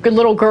women, or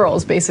little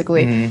girls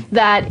basically,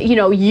 that, you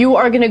know, you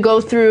are going to go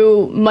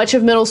through much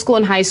of middle school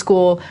and high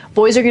school.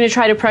 Boys are going to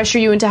try to pressure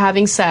you into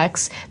having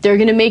sex. They're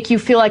going to make you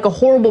feel like a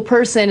horrible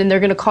person, and they're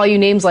going to call you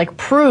names like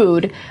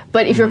prude.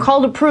 But if you're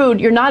called a prude,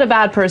 you're not a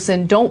bad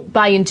person. Don't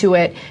buy into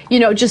it. You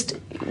know, just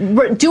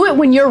do it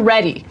when you're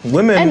ready.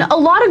 Women, and a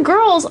lot of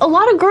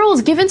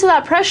girls give into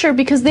that pressure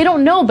because they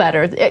don't know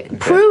better.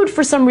 Prude,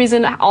 for some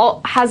reason,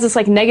 has this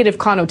like negative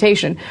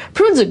connotation.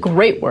 Prude's a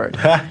great word.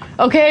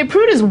 Okay,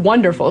 prude is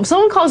wonderful. If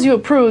someone calls you a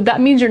prude, that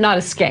means you're not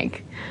a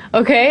skank.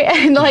 Okay,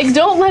 and like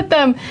don't let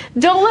them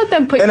put you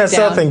down. And that's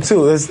the other thing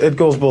too. It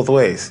goes both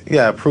ways.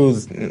 Yeah,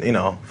 prude's, you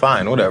know,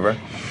 fine, whatever.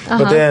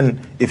 But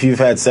then if you've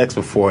had sex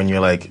before and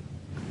you're like,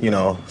 you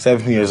know,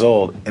 17 years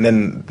old, and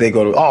then they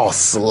go to, oh,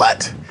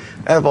 slut.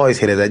 I've always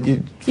hated that.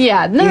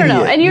 No,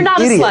 and you're not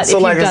a slut if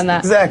you've done that.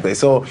 Exactly.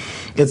 So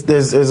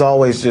there's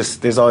always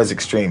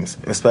extremes,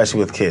 especially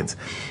with kids.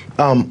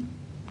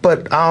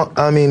 But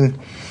I mean.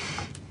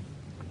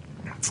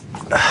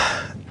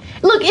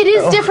 Look, it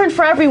is different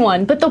for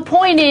everyone, but the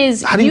point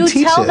is you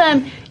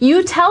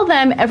tell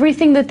them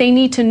everything that they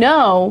need to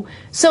know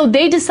so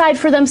they decide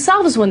for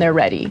themselves when they're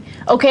ready.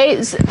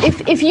 Okay? So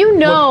if you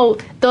know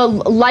the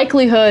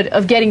likelihood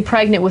of getting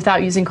pregnant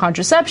without using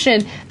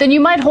contraception, then you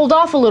might hold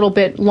off a little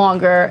bit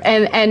longer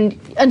and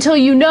until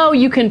you know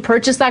you can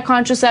purchase that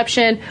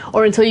contraception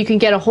or until you can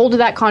get a hold of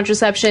that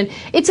contraception.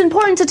 It's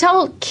important to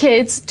tell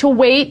kids to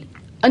wait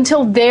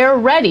until they're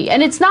ready.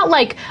 And it's not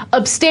like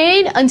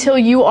abstain until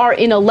you are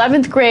in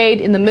 11th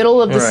grade in the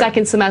middle of the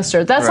second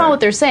semester. That's not what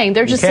they're saying.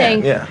 They're just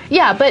saying,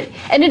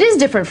 and it is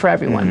different for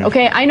everyone,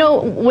 okay? I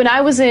know when I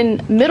was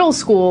in middle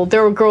school,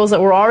 there were girls that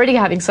were already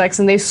having sex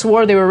and they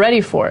swore they were ready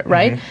for it,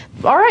 right?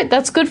 All right,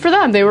 that's good for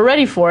them. They were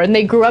ready for it. And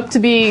they grew up to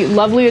be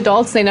lovely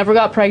adults. They never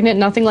got pregnant,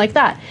 nothing like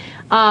that.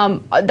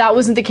 That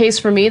wasn't the case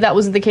for me. That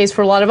wasn't the case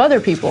for a lot of other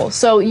people.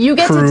 So you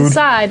get to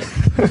decide. You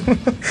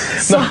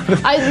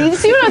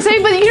see what I'm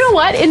saying? But you know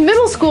what? In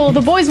middle school, the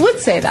boys would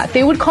say that.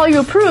 They would call you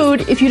a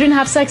prude if you didn't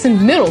have sex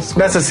in middle school.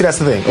 That's the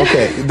thing.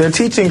 Okay, they're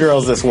teaching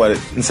girls this, in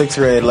 6th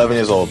grade, 11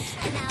 years old.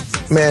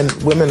 Man,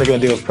 women are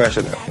going to deal with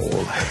pressure their whole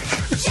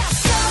life.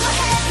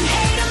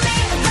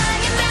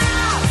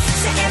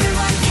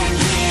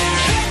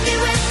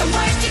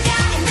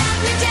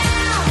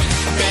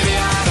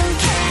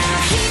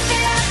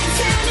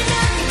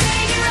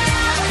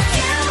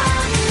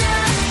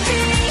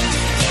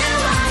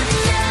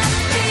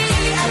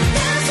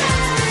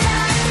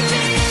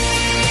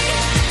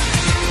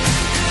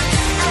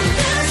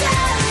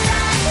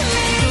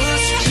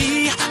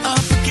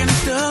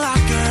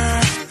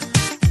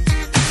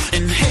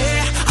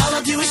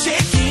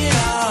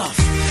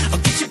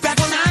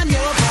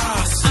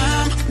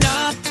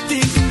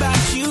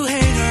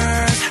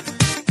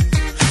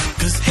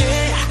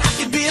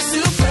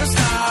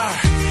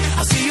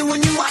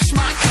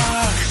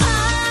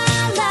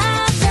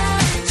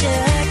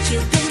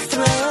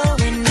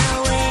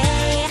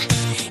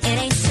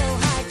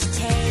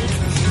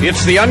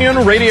 It's the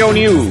Onion Radio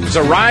News.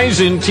 A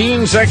rise in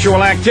teen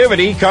sexual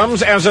activity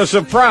comes as a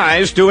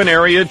surprise to an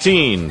area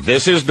teen.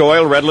 This is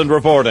Doyle Redland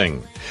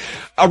reporting.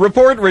 A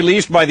report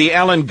released by the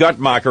Alan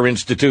Guttmacher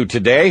Institute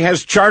today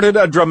has charted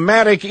a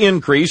dramatic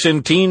increase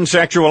in teen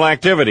sexual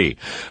activity,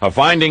 a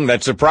finding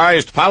that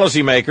surprised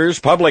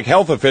policymakers, public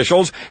health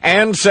officials,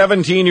 and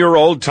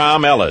 17-year-old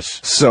Tom Ellis.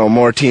 So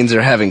more teens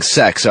are having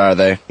sex, are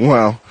they?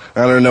 Well,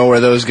 I don't know where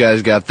those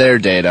guys got their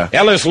data.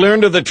 Ellis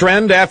learned of the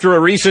trend after a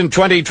recent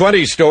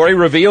 2020 story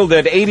revealed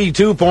that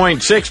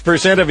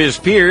 82.6% of his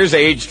peers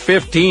aged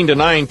 15 to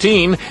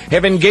 19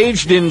 have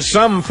engaged in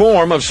some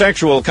form of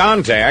sexual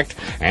contact,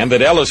 and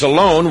that Ellis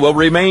alone will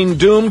remain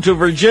doomed to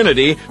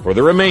virginity for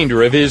the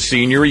remainder of his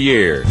senior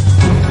year.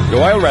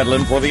 Doyle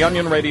Redland for the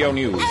Onion Radio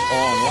News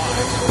online.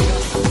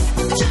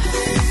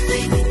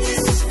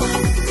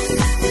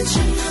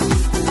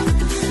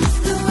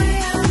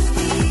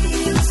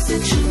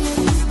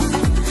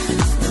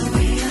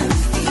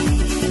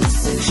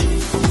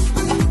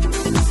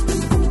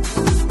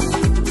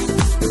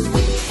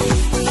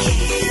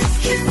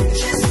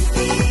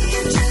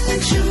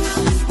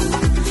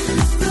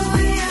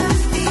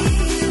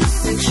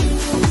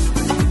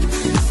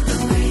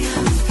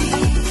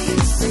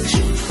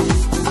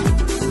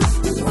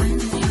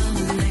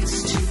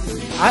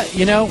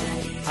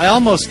 I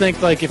almost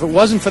think like if it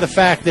wasn't for the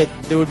fact that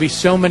there would be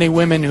so many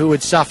women who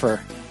would suffer,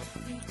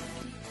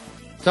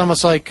 it's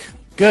almost like,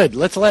 good,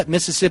 let's let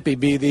Mississippi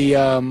be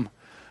the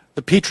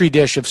petri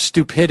dish of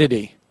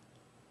stupidity.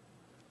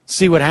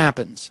 See what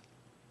happens.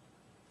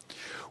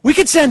 We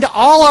could send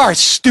all our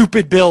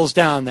stupid bills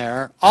down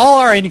there, all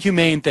our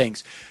inhumane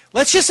things.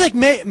 Let's just like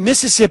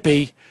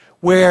Mississippi,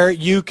 where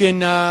you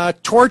can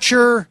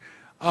torture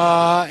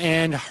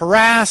and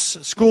harass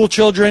school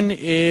children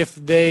if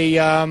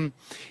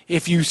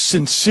you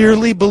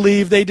sincerely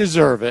believe they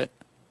deserve it.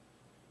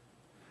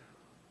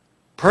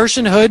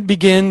 Personhood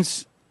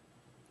begins.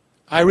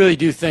 I really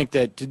do think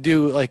that to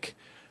do like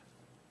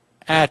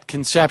at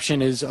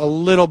conception is a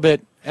little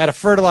bit, at a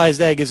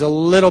fertilized egg is a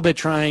little bit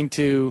trying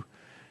to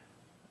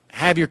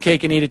have your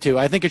cake and eat it too.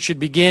 I think it should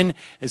begin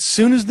as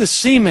soon as the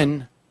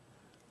semen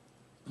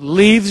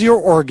leaves your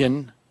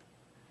organ,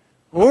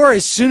 or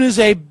as soon as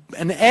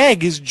an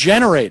egg is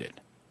generated.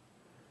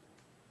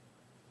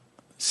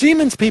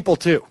 Semen's people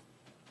too.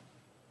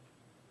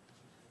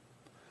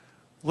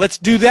 Let's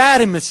do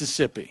that in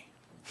Mississippi.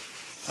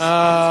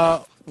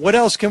 What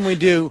else can we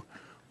do?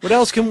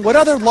 What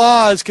other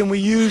laws can we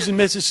use in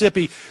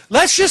Mississippi?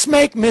 Let's just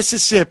make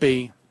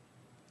Mississippi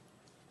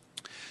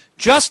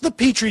just the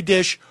petri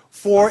dish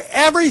for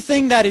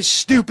everything that is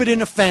stupid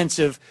and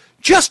offensive,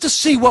 just to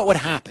see what would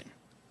happen.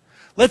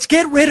 Let's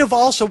get rid of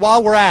also,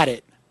 while we're at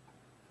it,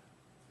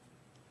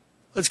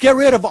 let's get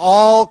rid of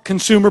all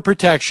consumer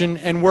protection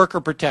and worker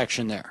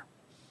protection there.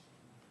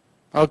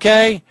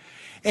 Okay?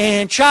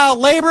 And child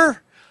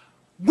labor,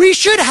 we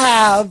should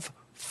have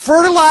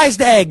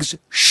fertilized eggs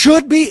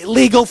should be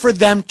legal for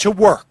them to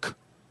work.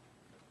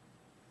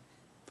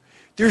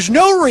 There's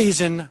no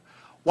reason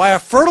why a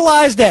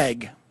fertilized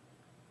egg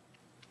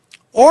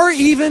or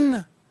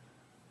even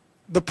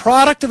the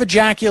product of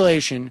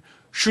ejaculation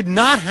should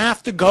not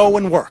have to go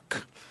and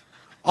work.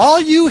 All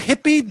you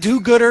hippie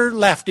do-gooder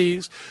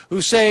lefties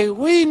who say,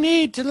 we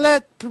need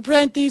to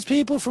prevent these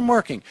people from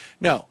working.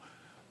 No.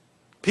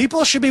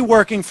 People should be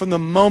working from the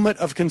moment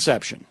of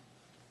conception.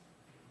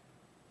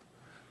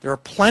 There are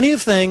plenty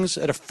of things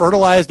that a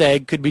fertilized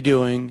egg could be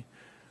doing.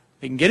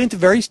 They can get into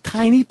very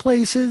tiny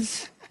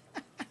places.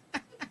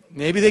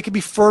 Maybe they could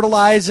be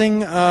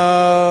fertilizing,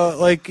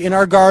 like in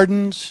our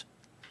gardens.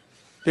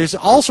 There's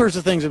all sorts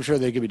of things I'm sure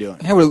they could be doing.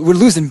 Yeah, we're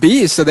losing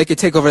bees, so they could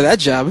take over that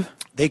job.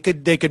 They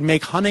could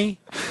make honey.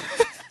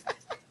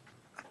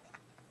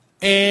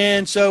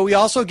 And so we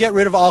also get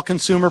rid of all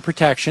consumer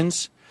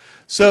protections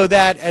so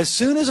that as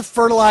soon as a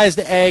fertilized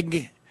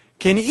egg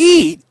can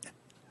eat,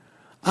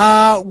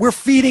 we're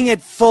feeding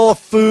it full of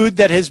food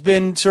that has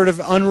been sort of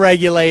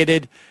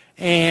unregulated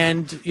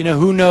and, you know,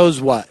 who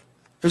knows what.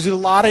 There's a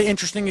lot of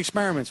interesting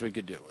experiments we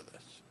could do with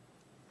this.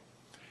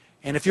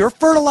 And if you're a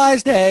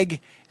fertilized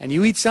egg and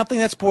you eat something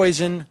that's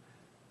poison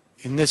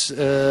in this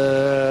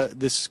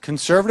this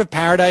conservative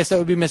paradise that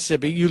would be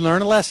Mississippi, you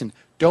learn a lesson.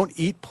 Don't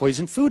eat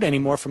poisoned food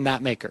anymore from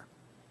that maker.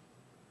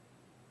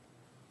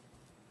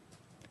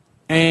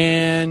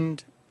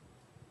 And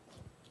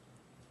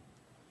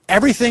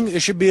everything,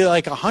 it should be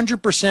like 100%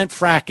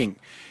 fracking.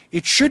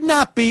 It should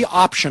not be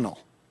optional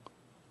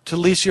to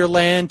lease your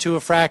land to a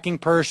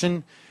fracking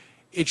person.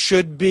 It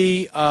should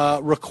be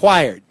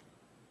required.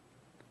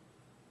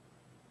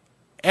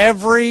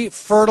 Every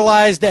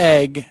fertilized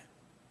egg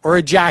or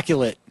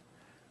ejaculate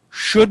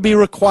should be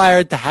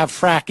required to have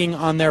fracking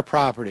on their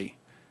property.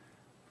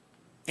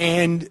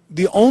 And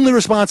the only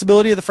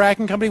responsibility of the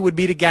fracking company would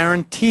be to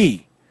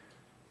guarantee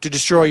to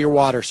destroy your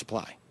water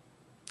supply.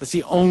 That's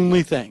the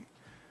only thing.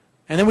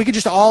 And then we could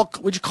just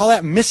call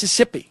that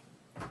Mississippi.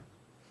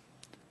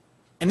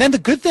 And then the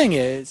good thing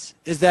is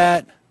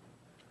that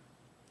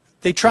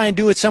they try and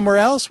do it somewhere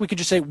else. We could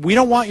just say, we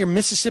don't want your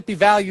Mississippi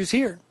values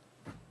here.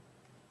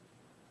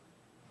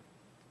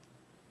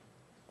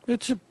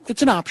 It's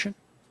an option.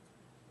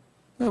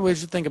 We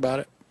should think about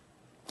it.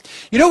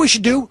 You know what we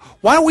should do?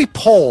 Why don't we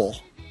poll?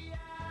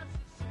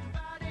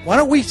 Why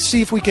don't we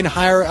see if we can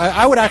hire,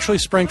 I would actually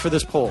spring for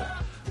this poll.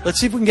 Let's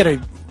see if we can get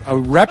a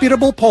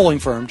reputable polling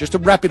firm, just a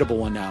reputable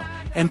one now,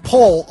 and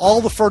poll all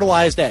the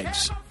fertilized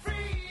eggs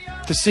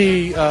to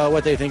see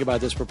what they think about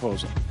this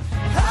proposal.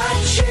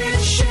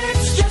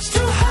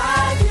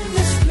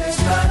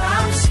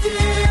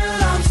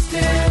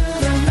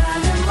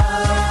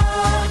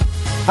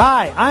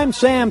 Hi, I'm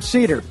Sam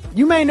Cedar.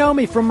 You may know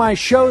me from my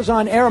shows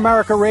on Air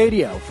America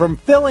Radio, from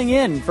filling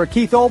in for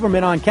Keith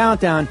Olbermann on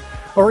Countdown,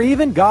 or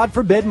even, God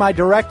forbid, my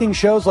directing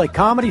shows like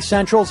Comedy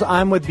Central's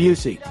I'm with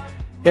Busey.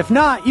 If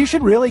not, you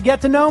should really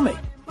get to know me.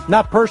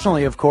 Not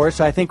personally, of course.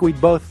 I think we'd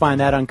both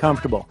find that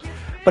uncomfortable.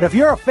 But if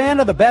you're a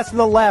fan of the best of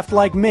the left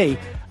like me,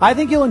 I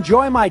think you'll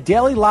enjoy my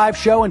daily live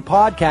show and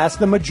podcast,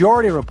 The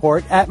Majority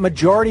Report, at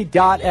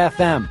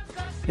majority.fm.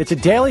 It's a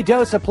daily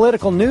dose of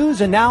political news,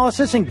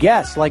 analysis, and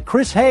guests like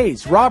Chris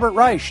Hayes, Robert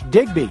Reich,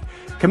 Digby,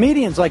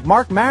 comedians like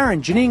Mark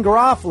Maron, Janine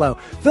Garofalo,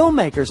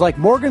 filmmakers like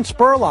Morgan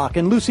Spurlock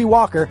and Lucy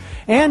Walker,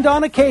 and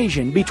on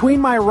occasion,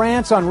 between my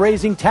rants on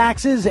raising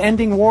taxes,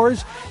 ending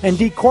wars, and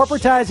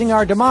decorporatizing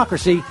our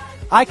democracy,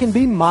 I can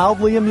be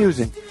mildly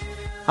amusing.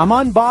 I'm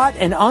unbought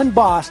and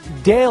unbossed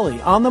daily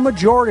on The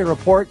Majority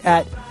Report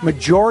at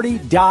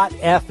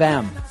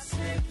majority.fm.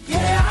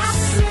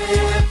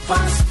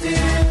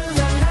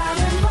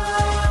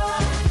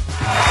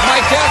 My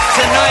guest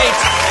tonight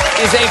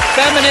is a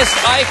feminist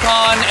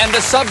icon and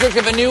the subject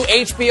of a new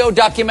HBO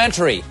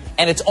documentary.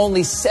 And it's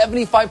only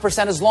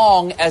 75% as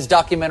long as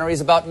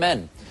documentaries about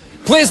men.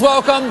 Please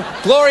welcome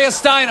Gloria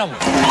Steinem.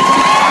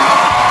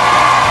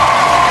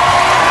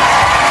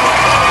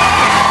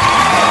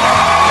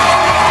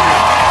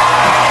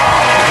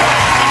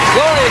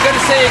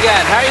 see you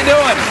again. How you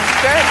doing?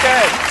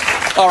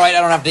 Good. All right,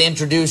 I don't have to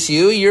introduce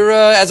you. You're,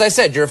 as I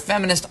said, you're a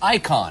feminist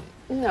icon.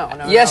 No.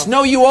 Yes,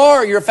 no, you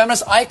are. You're a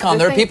feminist icon.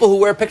 There are people who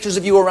wear pictures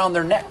of you around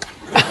their neck.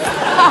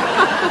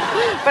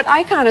 But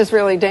icon is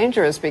really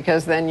dangerous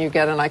because then you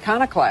get an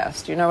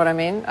iconoclast. You know what I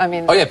mean?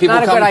 Oh yeah,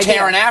 people come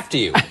tearing after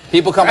you.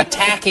 People come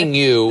attacking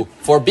you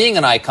for being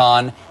an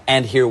icon,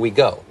 and here we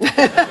go. Okay,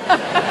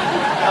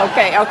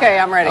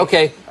 I'm ready.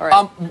 Okay. All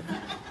right.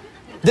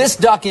 This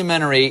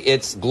documentary,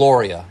 it's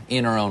Gloria,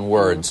 in her own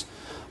words.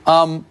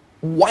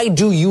 Why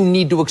do you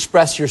need to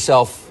express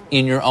yourself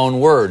in your own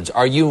words?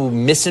 Are you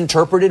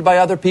misinterpreted by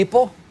other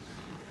people?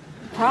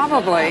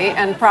 Probably,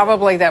 and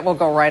probably that will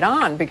go right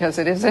on because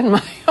it is in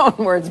my own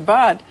words,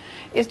 but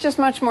it's just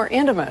much more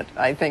intimate,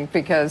 I think,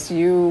 because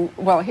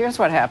well, here's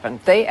what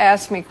happened. They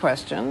asked me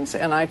questions,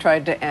 and I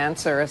tried to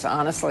answer as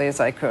honestly as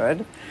I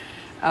could,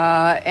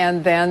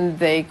 and then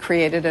they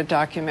created a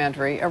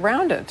documentary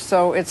around it.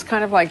 So it's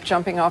kind of like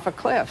jumping off a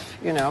cliff,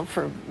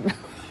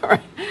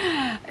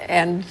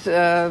 and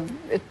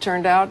it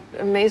turned out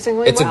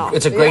amazingly well.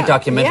 It's a great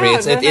documentary.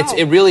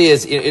 It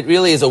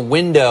really is a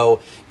window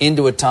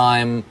into a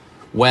time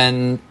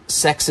when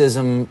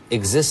sexism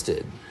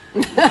existed.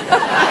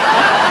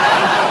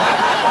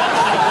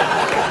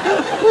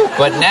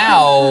 But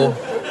now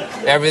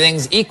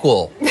everything's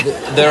equal.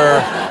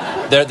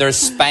 There's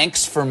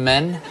Spanx for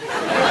men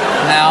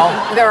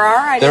now. There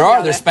are.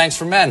 There's Spanx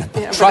for men.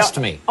 Yeah, Trust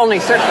me. Only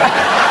certain.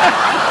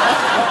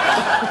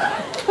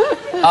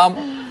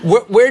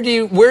 Where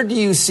do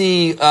you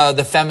see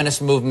the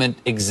feminist movement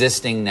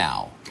existing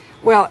now?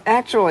 Well,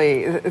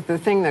 actually, the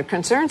thing that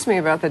concerns me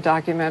about the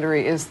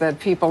documentary is that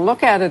people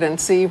look at it and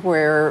see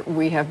where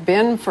we have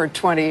been for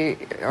 20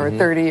 or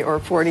 30 or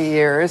 40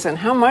 years and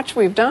how much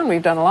we've done.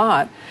 We've done a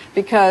lot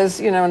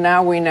because,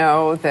 now we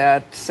know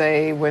that,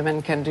 say,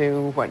 women can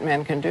do what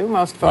men can do.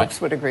 Most folks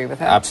would agree with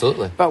that.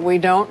 Absolutely. But we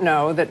don't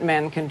know that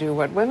men can do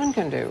what women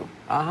can do.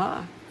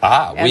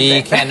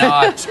 We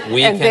cannot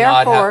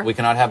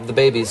have the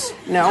babies.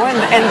 No,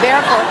 and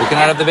therefore... We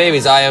cannot have the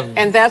babies. I have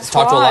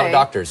talked to a lot of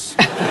doctors.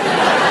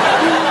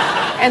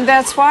 And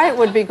that's why it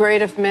would be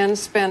great if men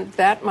spent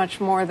that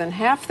much more than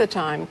half the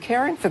time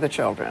caring for the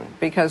children,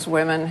 because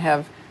women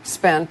have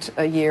spent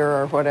a year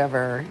or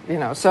whatever,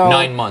 so...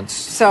 9 months.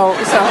 So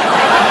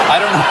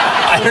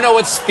I don't know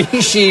what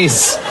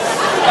species...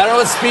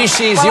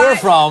 you're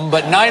from,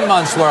 but 9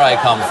 months where I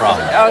come from.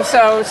 Oh,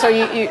 so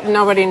you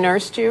nobody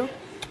nursed you?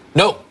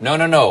 No.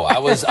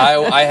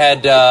 I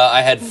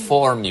had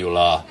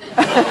formula.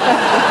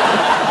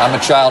 I'm a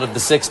child of the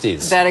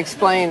 60s. That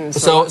explains.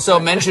 So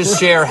men should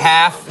share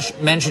half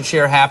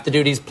the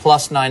duties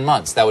plus 9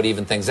 months. That would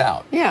even things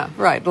out. Yeah,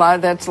 right.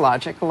 That's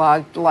logic.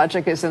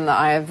 Logic is in the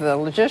eye of the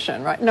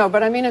logician, right? No,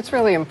 but it's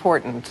really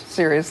important,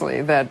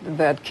 seriously,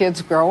 that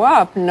kids grow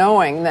up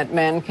knowing that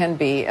men can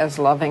be as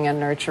loving and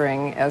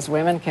nurturing as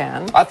women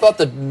can. I thought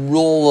the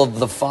role of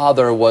the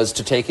father was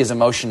to take his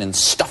emotion and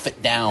stuff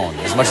it down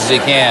as much as he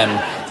can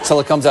until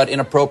it comes out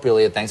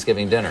inappropriately at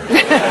Thanksgiving dinner.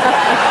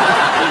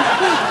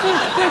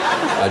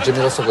 Jimmy,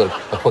 let's look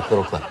at a quick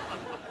little clip.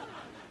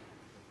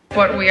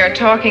 What we are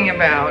talking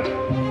about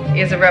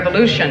is a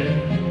revolution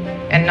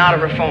and not a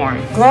reform.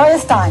 Gloria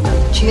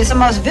Steinem. She is the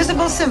most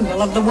visible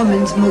symbol of the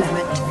women's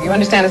movement. You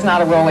understand it's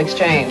not a role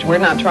exchange. We're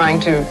not trying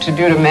to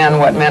do to men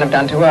what men have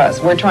done to us.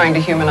 We're trying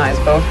to humanize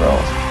both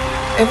roles.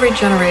 Every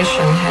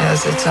generation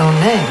has its own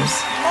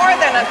names. More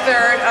than a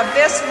third of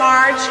this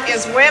march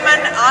is women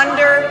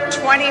under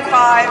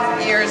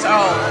 25 years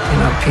old.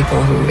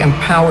 People who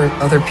empower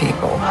other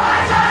people.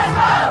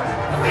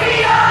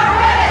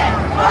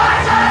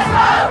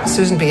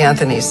 Susan B.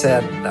 Anthony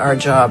said, our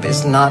job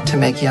is not to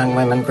make young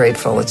women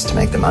grateful, it's to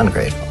make them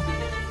ungrateful.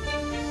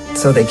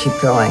 So they keep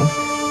going.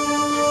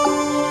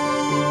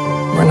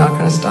 We're not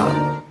going to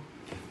stop.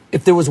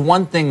 If there was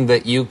one thing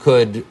that you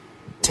could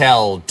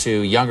tell to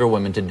younger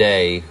women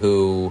today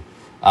who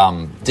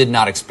did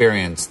not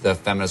experience the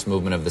feminist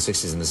movement of the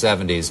 60s and the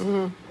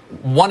 70s,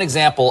 one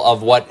example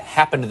of what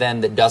happened then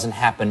that doesn't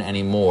happen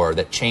anymore,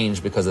 that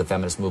changed because of the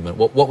feminist movement,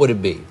 what would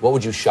it be? What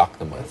would you shock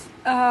them with?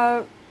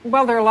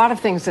 Well, there are a lot of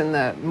things in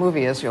the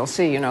movie, as you'll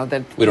see,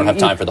 that... We don't have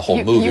time for the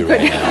whole movie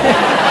right now.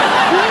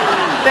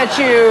 That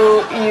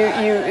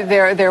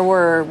there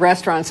were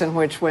restaurants in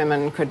which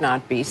women could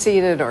not be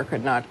seated or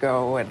could not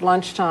go at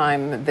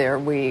lunchtime.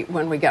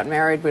 When we got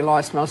married, we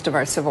lost most of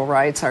our civil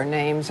rights, our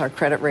names, our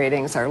credit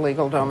ratings, our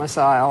legal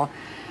domicile.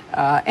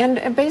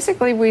 And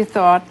basically we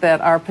thought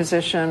that our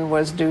position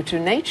was due to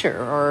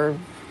nature or,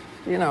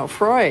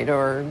 Freud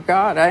or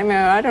God.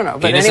 I don't know.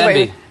 But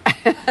anyway...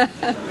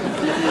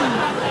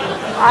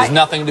 There's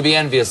nothing to be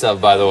envious of,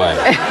 by the way.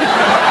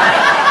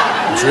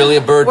 It's really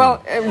a burden.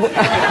 Well,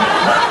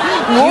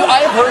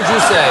 I have heard you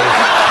say...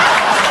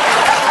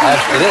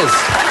 It is.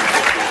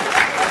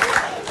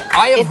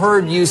 I have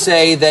heard you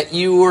say that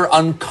you were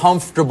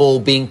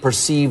uncomfortable being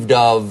perceived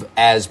of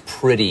as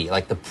pretty,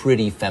 like the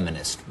pretty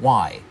feminist.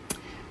 Why?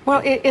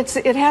 Well,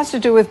 it has to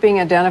do with being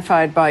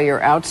identified by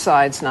your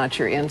outsides, not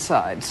your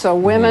insides. So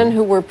women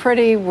who were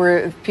pretty,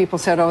 people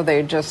said, oh,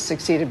 they just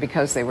succeeded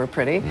because they were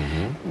pretty.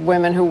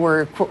 Women who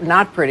were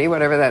not pretty,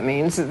 whatever that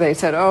means, they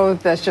said, oh,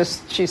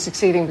 she's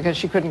succeeding because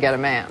she couldn't get a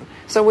man.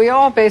 So we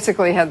all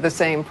basically had the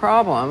same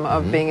problem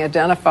of being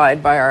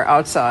identified by our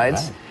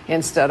outsides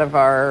instead of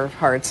our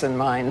hearts and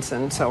minds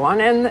and so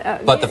on.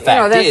 And but the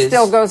fact that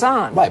still goes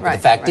on. Right, but the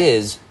fact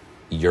is,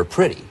 you're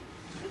pretty.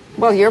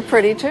 Well, you're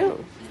pretty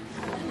too.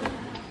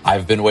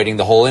 I've been waiting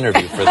the whole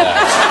interview for that.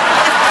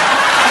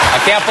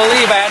 I can't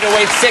believe I had to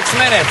wait 6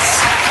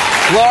 minutes.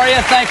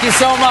 Gloria, thank you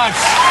so much.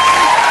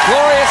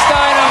 Gloria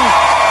Steinem,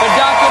 the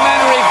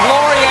documentary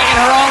Gloria in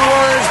Her Own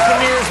Words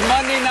premieres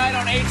Monday night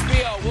on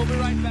HBO. We'll be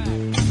right back.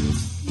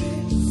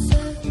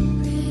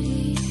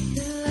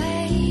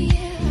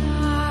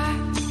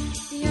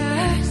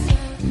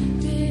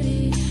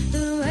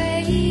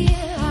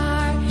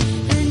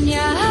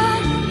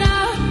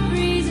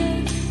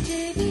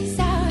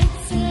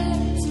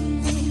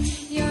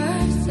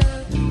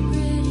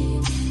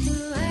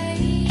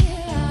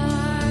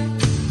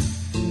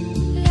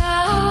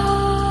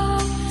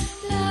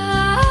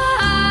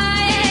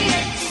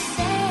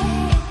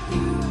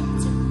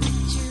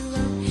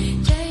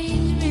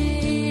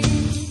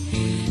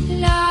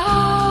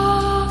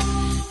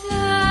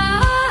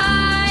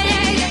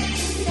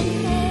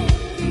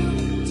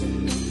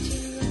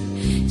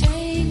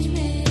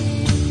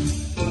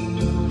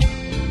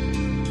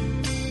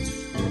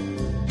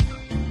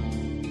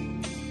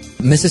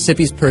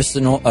 Mississippi's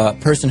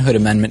personhood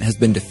amendment has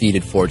been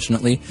defeated,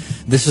 fortunately.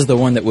 This is the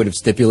one that would have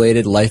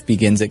stipulated life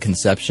begins at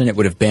conception. It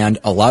would have banned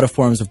a lot of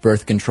forms of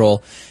birth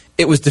control.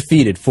 It was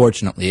defeated,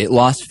 fortunately. It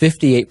lost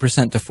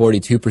 58% to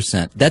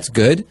 42%. That's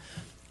good.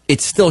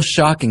 It's still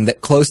shocking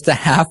that close to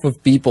half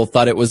of people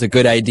thought it was a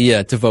good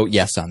idea to vote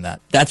yes on that.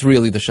 That's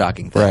really the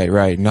shocking thing.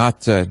 Right.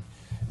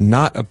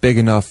 Not a big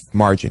enough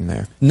margin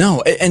there.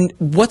 No, and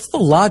what's the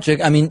logic?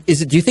 I mean,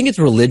 do you think it's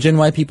religion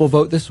why people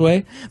vote this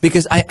way?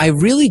 Because I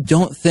really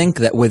don't think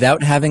that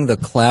without having the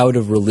cloud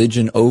of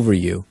religion over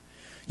you,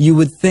 you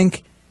would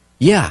think,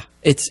 yeah,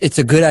 it's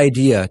a good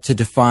idea to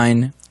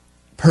define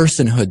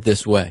personhood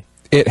this way.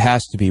 It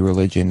has to be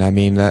religion. I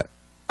mean,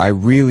 I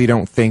really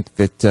don't think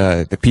that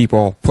the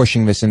people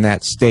pushing this in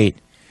that state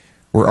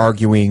were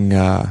arguing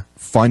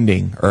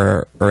funding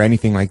or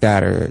anything like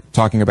that, or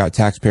talking about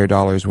taxpayer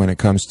dollars when it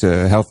comes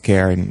to health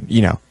care, and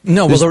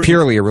this is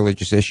purely a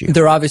religious issue.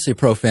 They're obviously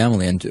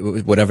pro-family,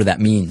 and whatever that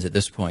means at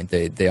this point,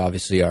 they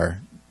obviously are.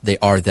 They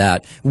are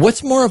that.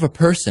 What's more of a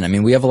person? I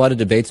mean, we have a lot of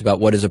debates about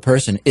what is a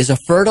person. Is a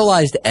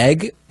fertilized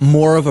egg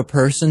more of a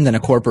person than a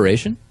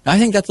corporation? I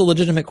think that's a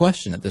legitimate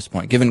question at this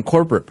point, given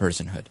corporate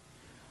personhood.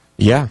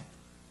 Yeah,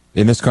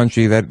 in this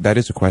country, that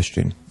is a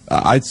question.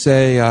 I'd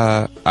say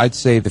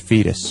the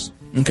fetus.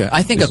 Okay,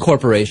 I think a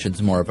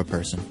corporation's more of a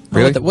person.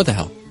 Really? What the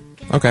hell?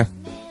 Okay.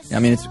 I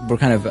mean, we're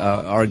kind of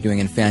arguing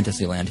in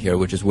fantasy land here,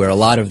 which is where a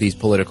lot of these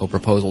political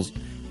proposals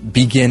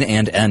begin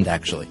and end,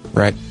 actually.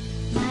 Right.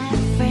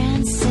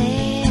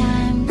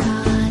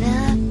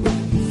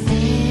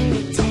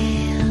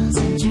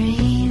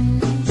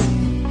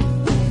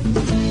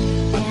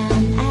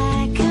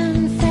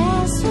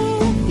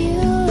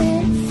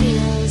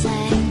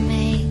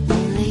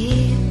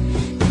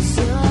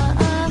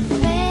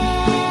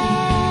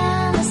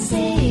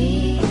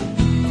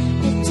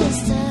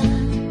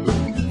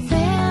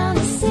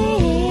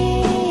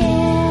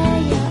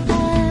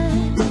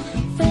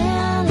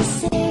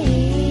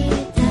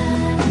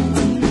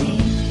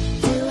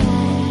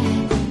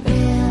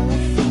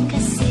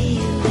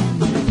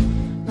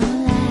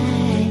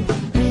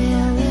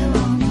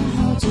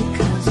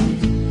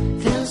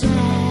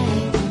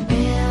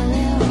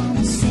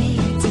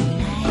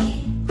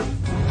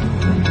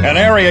 An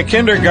area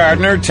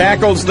kindergartner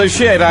tackles the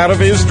shit out of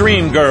his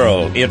dream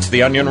girl. It's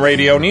the Onion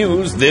Radio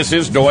News. This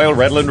is Doyle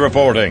Redland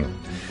reporting.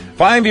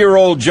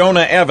 5-year-old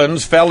Jonah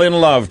Evans fell in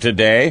love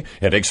today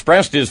and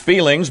expressed his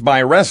feelings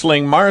by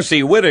wrestling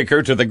Marcy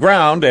Whitaker to the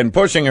ground and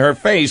pushing her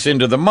face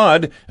into the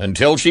mud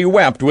until she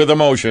wept with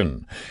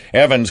emotion.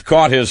 Evans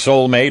caught his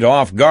soulmate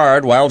off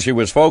guard while she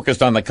was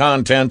focused on the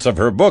contents of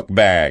her book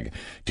bag.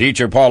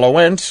 Teacher Paula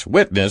Wentz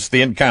witnessed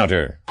the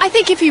encounter. I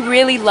think if he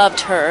really loved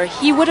her,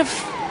 he would have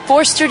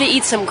forced her to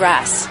eat some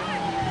grass.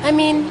 I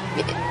mean,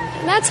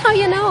 that's how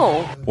you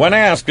know. When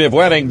asked if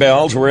wedding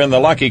bells were in the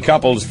lucky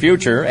couple's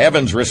future,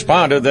 Evans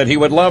responded that he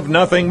would love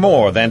nothing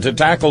more than to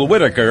tackle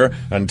Whitaker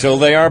until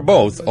they are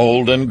both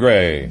old and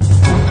gray.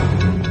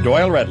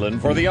 Doyle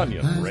Redland for The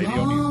Onion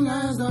Radio News.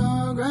 As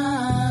the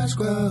grass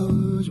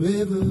grows,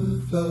 river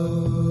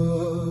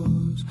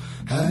flows,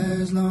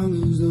 as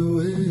long as the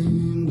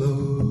wind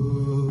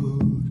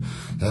blows,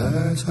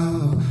 that's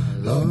how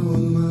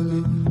long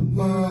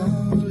my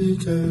love for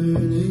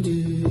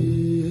eternity.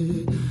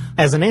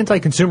 As an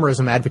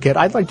anti-consumerism advocate,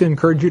 I'd like to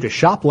encourage you to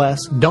shop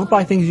less, don't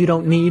buy things you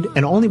don't need,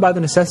 and only buy the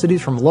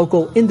necessities from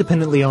local,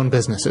 independently owned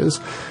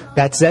businesses.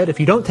 That said, if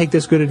you don't take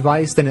this good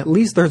advice, then at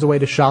least there's a way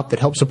to shop that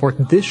helps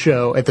support this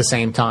show at the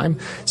same time.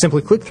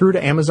 Simply click through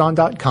to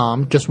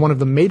Amazon.com, just one of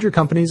the major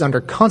companies under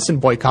constant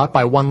boycott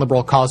by one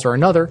liberal cause or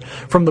another,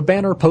 from the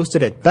banner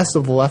posted at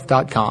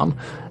bestoftheleft.com.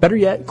 Better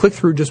yet, click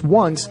through just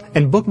once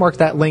and bookmark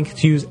that link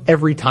to use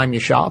every time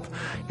you shop.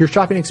 Your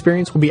shopping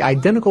experience will be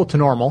identical to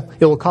normal.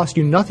 It will cost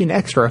you nothing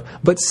extra,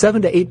 but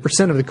 7 to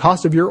 8% of the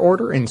cost of your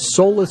order in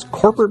soulless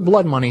corporate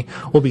blood money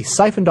will be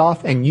siphoned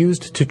off and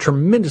used to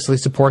tremendously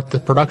support the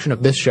production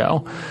of this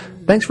show.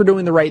 Thanks for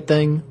doing the right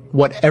thing,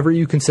 whatever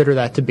you consider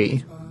that to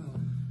be.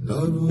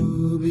 Lord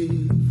will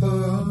be for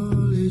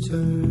all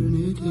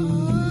eternity.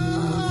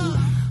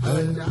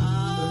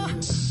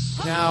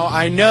 Now,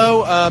 I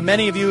know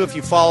many of you, if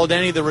you followed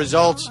any of the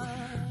results,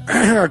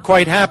 are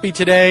quite happy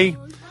today.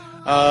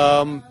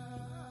 In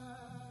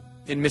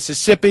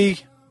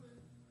Mississippi,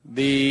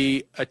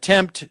 the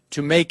attempt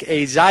to make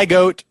a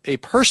zygote a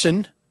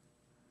person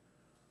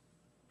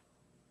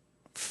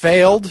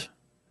failed,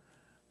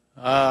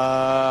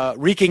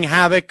 wreaking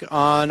havoc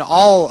on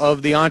all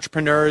of the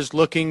entrepreneurs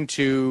looking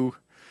to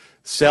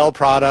sell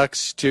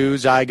products to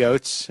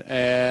zygotes,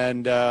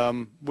 and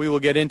we will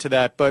get into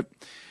that. But,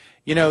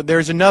 you know,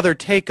 there's another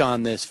take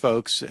on this,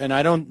 folks, and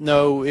I don't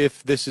know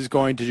if this is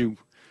going to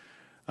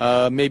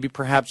maybe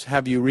perhaps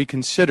have you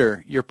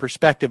reconsider your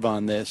perspective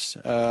on this.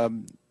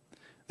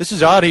 This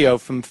is audio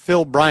from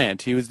Phil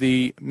Bryant. He was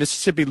the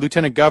Mississippi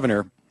Lieutenant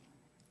Governor.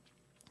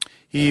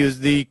 He is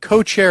the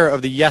co-chair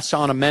of the Yes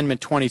on Amendment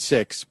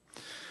 26.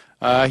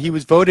 He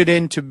was voted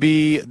in to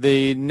be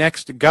the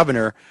next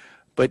governor,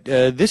 but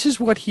this is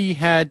what he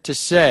had to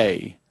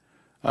say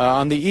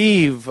on the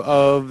eve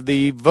of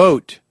the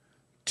vote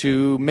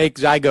to make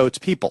zygotes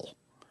people.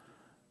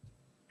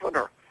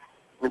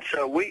 And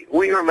so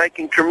we are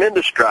making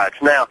tremendous strides.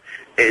 Now,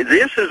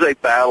 this is a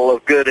battle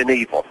of good and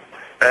evil.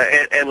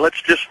 And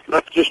let's just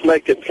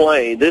make it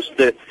plain.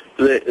 The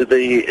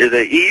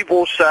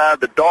evil side,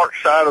 the dark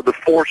side of the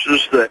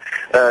forces,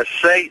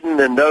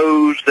 Satan and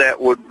those that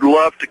would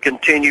love to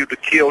continue to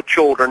kill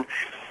children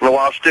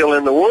while still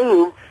in the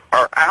womb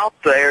are out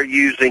there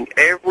using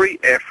every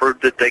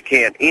effort that they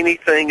can,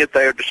 anything at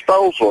their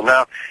disposal.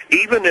 Now,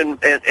 even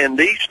in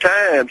these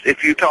times,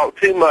 if you talk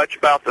too much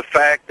about the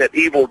fact that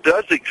evil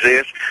does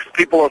exist,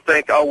 people will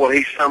think, oh, well,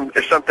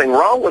 there's something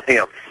wrong with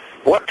him.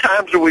 What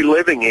times are we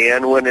living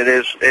in when it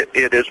is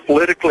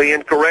politically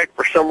incorrect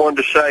for someone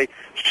to say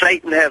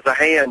Satan has a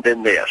hand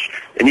in this?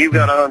 And you've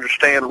got to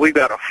understand we've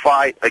got to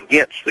fight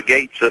against the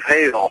gates of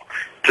hell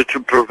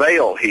to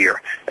prevail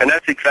here. And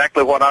that's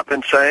exactly what I've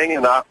been saying,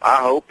 and I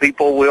hope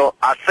people will.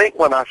 I think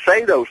when I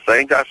say those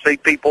things, I see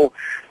people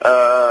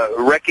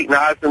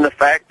recognizing the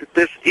fact that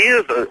this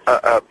is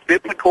a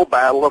biblical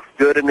battle of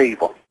good and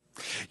evil.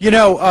 You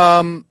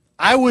know,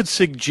 I would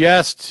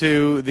suggest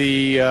to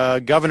the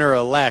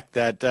governor-elect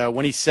that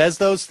when he says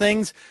those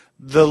things,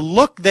 the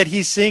look that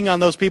he's seeing on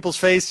those people's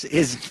face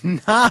is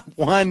not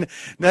one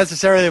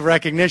necessarily of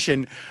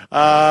recognition,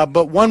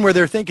 but one where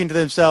they're thinking to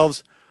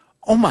themselves,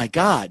 oh, my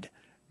God,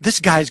 this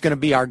guy's going to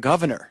be our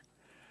governor.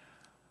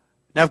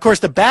 Now, of course,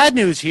 the bad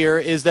news here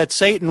is that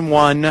Satan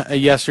won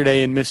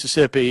yesterday in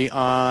Mississippi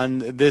on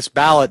this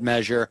ballot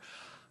measure.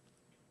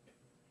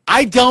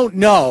 I don't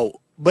know,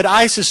 but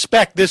I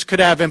suspect this could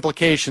have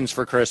implications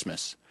for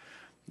Christmas.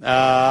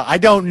 I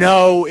don't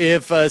know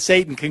if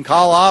Satan can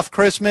call off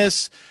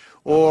Christmas,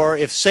 or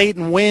if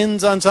Satan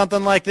wins on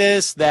something like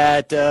this,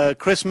 that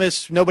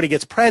Christmas, nobody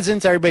gets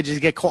presents, everybody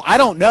just gets cold. I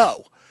don't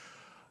know.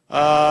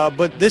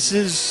 But this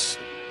is,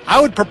 I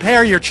would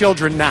prepare your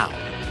children now.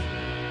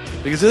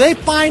 Because if they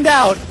find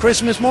out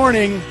Christmas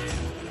morning,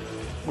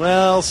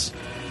 well,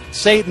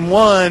 Satan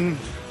won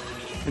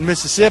in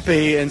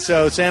Mississippi, and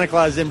so Santa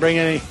Claus didn't bring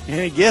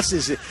any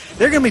gifts,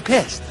 they're going to be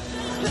pissed.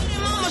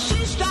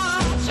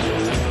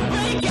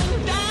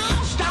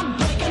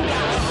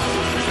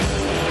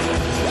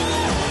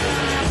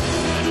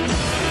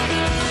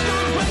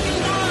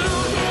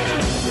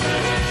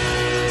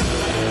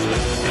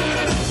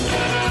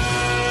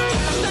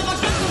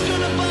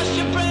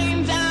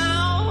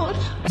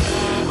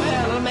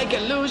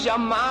 Lose your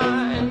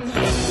mind.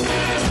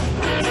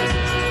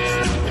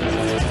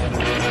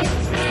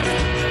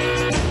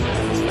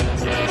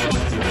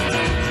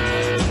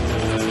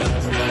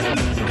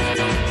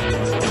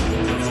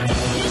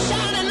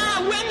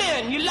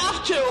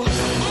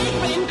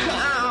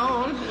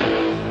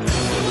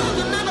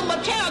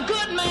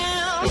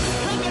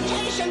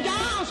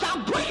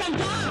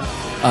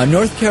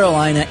 North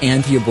Carolina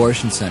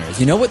anti-abortion centers.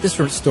 You know what this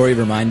story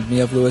reminded me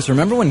of, Lewis?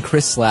 Remember when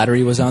Chris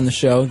Slattery was on the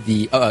show,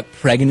 the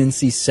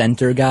pregnancy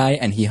center guy,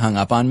 and he hung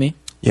up on me?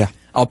 Yeah.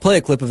 I'll play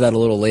a clip of that a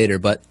little later,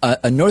 but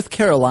a North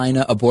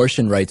Carolina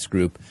abortion rights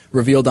group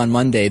revealed on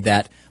Monday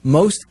that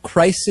most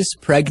crisis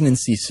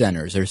pregnancy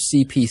centers, or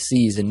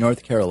CPCs, in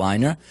North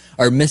Carolina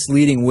are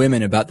misleading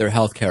women about their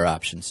health care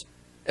options.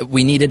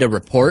 We needed a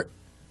report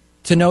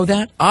to know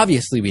that?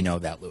 Obviously we know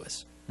that,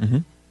 Lewis. Mm-hmm.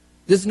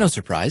 This is no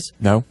surprise.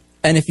 No.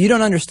 And if you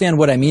don't understand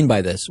what I mean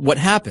by this, what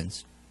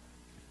happens?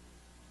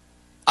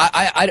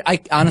 I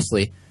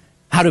honestly,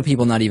 how do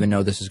people not even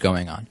know this is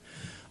going on?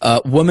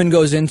 Woman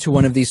goes into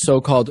one of these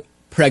so-called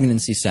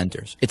pregnancy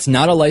centers. It's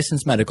not a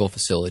licensed medical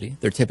facility.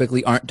 There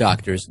typically aren't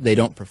doctors. They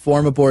don't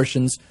perform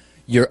abortions.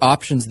 Your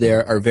options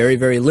there are very,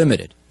 very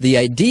limited. The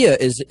idea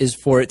is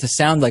for it to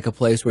sound like a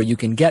place where you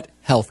can get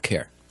health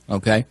care,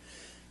 okay?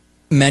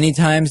 Many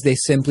times they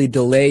simply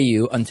delay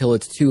you until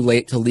it's too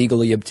late to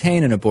legally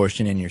obtain an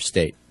abortion in your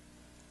state.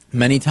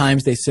 Many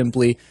times they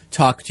simply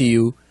talk to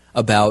you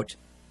about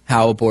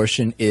how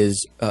abortion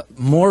is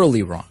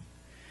morally wrong.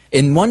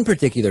 In one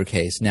particular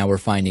case, now we're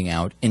finding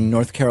out, in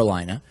North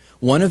Carolina,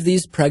 one of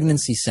these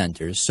pregnancy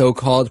centers,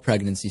 so-called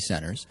pregnancy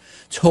centers,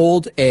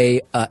 told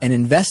an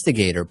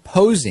investigator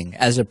posing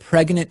as a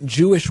pregnant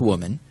Jewish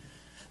woman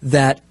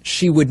that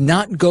she would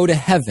not go to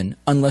heaven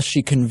unless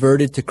she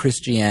converted to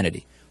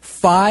Christianity.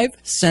 5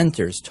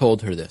 centers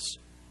told her this.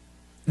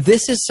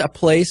 This is a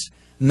place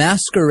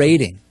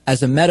masquerading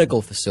as a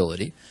medical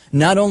facility.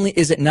 Not only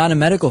is it not a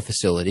medical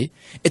facility,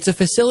 it's a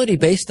facility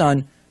based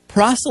on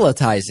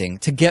proselytizing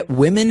to get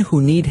women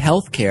who need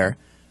health care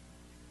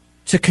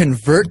to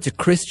convert to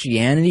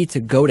Christianity to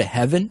go to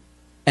heaven.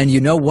 And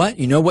you know what?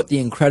 You know what the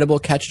incredible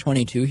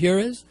catch-22 here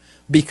is?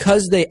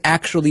 Because they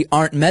actually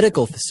aren't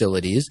medical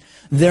facilities,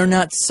 they're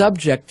not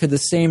subject to the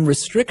same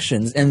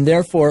restrictions, and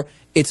therefore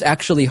it's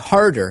actually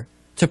harder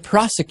to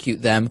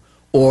prosecute them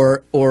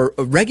or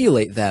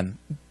regulate them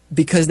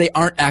because they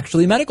aren't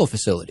actually medical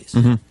facilities.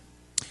 Mm-hmm.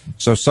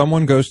 So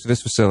someone goes to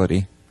this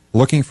facility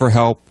looking for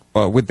help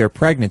with their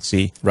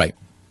pregnancy. Right.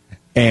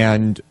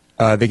 And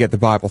they get the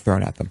Bible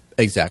thrown at them.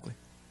 Exactly.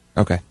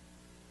 Okay.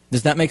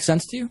 Does that make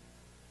sense to you?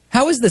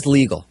 How is this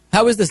legal?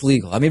 How is this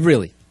legal? I mean,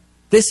 really.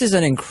 This is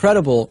an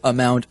incredible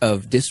amount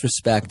of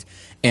disrespect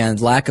and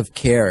lack of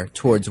care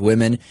towards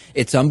women.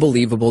 It's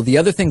unbelievable. The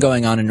other thing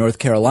going on in North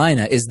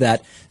Carolina is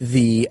that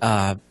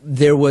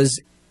there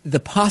was the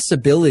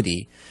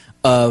possibility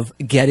of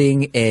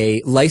getting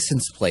a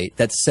license plate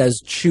that says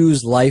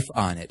 "Choose Life"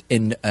 on it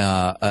in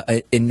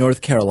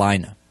North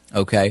Carolina.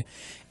 Okay.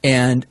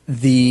 And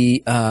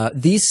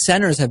these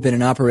centers have been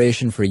in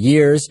operation for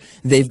years.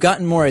 They've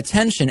gotten more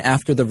attention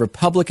after the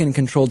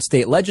Republican-controlled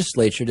state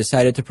legislature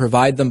decided to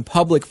provide them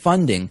public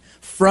funding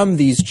from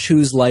these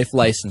Choose Life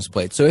license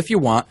plates. So if you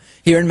want,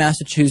 here in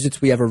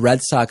Massachusetts, we have a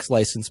Red Sox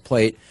license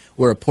plate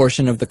where a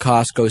portion of the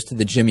cost goes to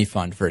the Jimmy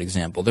Fund, for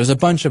example. There's a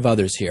bunch of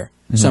others here.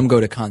 Mm-hmm. Some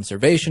go to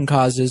conservation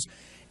causes.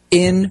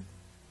 In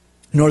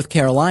North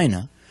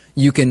Carolina,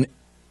 you can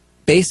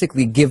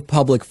basically give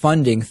public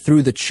funding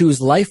through the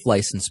Choose Life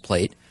license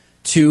plate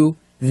to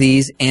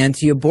these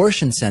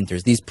anti-abortion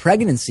centers, these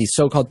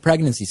so-called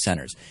pregnancy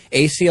centers.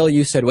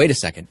 ACLU said, wait a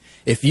second,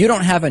 if you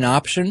don't have an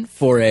option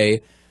for a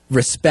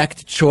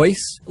Respect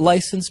Choice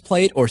license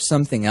plate or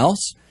something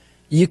else,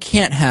 you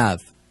can't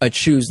have a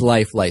Choose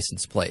Life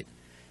license plate.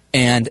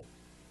 And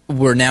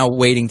we're now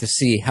waiting to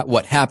see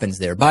what happens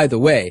there. By the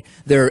way,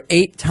 there are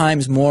 8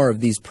 times more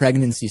of these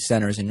pregnancy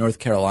centers in North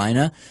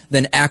Carolina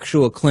than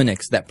actual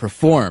clinics that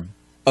perform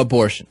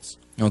abortions.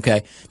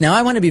 Okay? Now,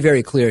 I want to be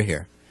very clear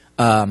here.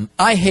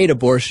 I hate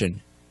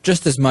abortion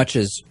just as much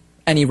as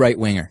any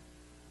right-winger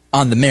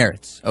on the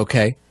merits,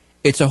 okay?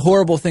 It's a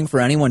horrible thing for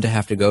anyone to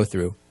have to go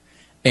through.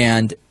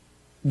 And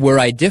where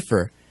I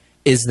differ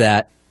is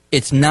that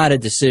it's not a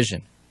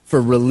decision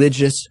for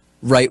religious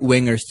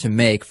right-wingers to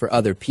make for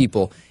other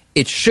people.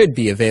 It should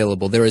be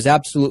available. There is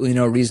absolutely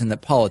no reason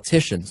that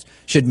politicians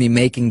should be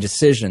making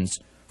decisions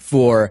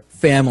for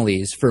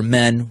families, for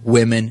men,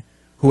 women,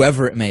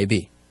 whoever it may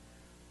be.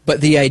 But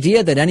the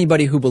idea that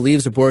anybody who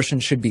believes abortion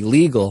should be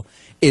legal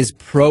is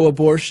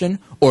pro-abortion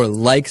or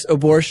likes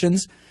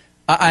abortions,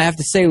 I have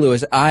to say,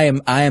 Lewis, I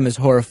am as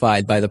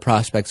horrified by the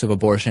prospects of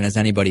abortion as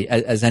anybody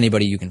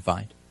you can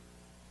find.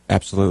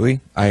 Absolutely,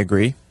 I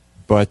agree.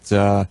 But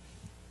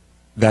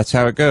that's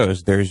how it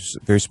goes.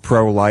 There's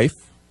pro-life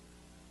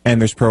and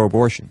there's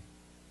pro-abortion.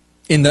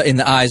 In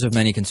the eyes of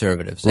many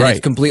conservatives. And right.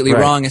 It's completely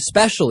wrong,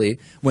 especially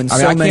when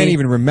I can't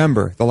even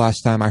remember the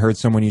last time I heard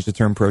someone use the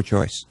term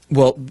pro-choice.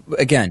 Well,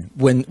 again,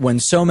 when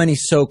so many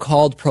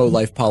so-called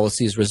pro-life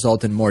policies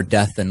result in more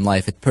death than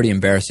life, it's pretty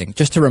embarrassing.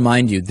 Just to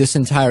remind you, this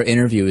entire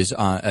interview is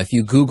if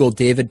you Google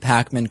David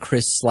Pakman,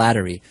 Chris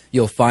Slattery,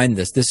 you'll find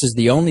this. This is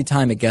the only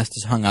time a guest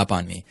has hung up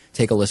on me.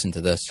 Take a listen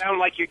to this. Sound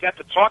like you got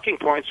the talking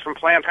points from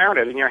Planned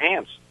Parenthood in your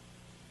hands.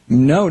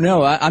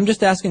 No, I'm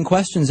just asking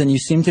questions, and you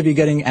seem to be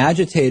getting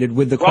agitated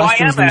with the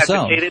questions themselves.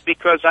 Well, I am agitated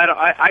because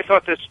I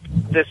thought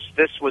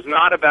this was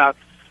not about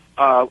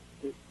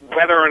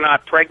whether or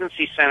not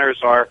pregnancy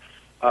centers are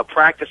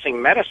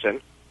practicing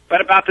medicine, but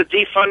about the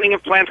defunding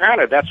of Planned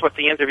Parenthood. That's what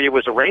the interview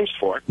was arranged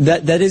for.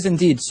 That is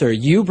indeed, sir.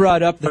 You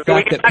brought up the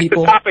fact that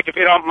people... Back to the topic, if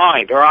you don't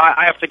mind, or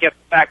I have to get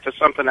back to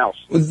something else.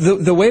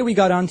 The way we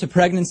got onto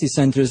pregnancy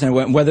centers and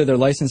whether they're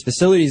licensed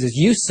facilities is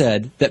you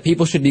said that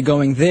people should be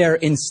going there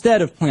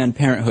instead of Planned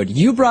Parenthood.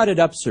 You brought it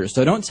up, sir,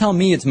 so don't tell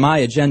me it's my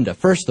agenda,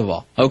 first of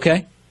all,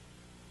 okay?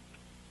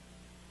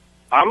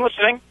 I'm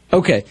listening.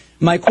 Okay.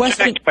 My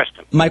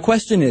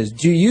question is,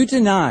 do you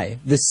deny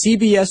the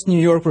CBS New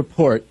York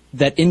report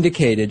that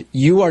indicated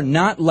you are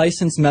not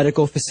licensed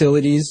medical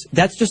facilities?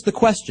 That's just the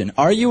question.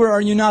 Are you or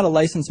are you not a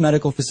licensed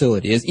medical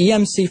facility? Is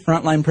EMC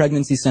Frontline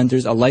Pregnancy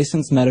Centers a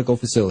licensed medical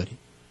facility?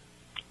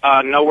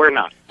 No, we're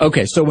not.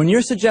 Okay, so when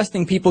you're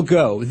suggesting people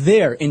go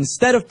there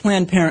instead of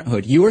Planned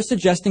Parenthood, you are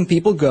suggesting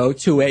people go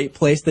to a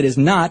place that is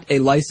not a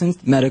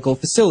licensed medical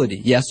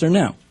facility, yes or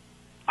no?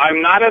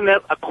 I'm not in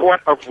a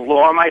court of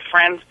law, my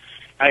friend.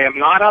 I am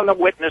not on the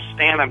witness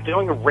stand. I'm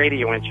doing a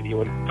radio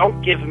interview, and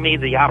don't give me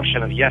the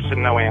option of yes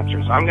and no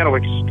answers. I'm going to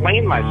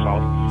explain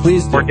myself.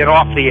 Please do. Or get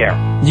off the air.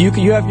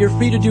 You're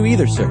free to do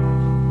either, sir.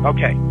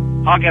 Okay,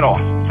 I'll get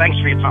off. Thanks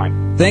for your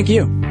time. Thank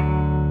you.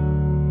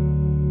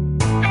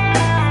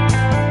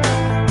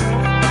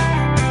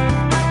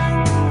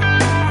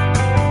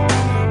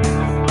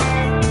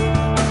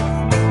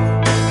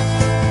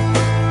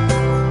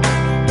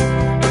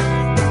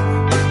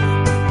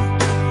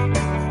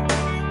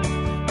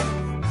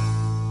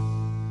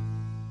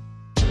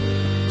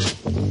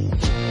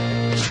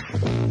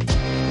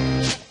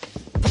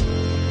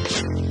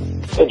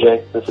 Hey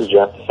Jay, this is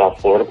Jeff, the South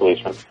Florida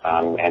policeman.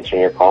 I'm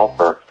answering your call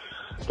for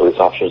police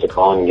officers to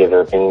call and give their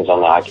opinions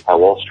on the Occupy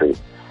Wall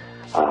Street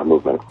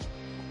movement.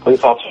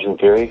 Police officers, in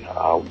theory,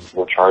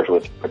 were charged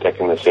with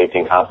protecting the safety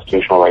and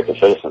constitutional rights of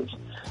citizens.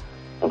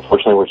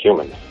 Unfortunately, we're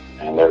human,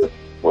 and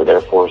we're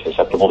therefore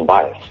susceptible to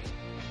bias.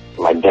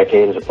 In my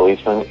decade as a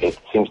policeman, it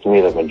seems to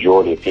me that the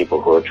majority of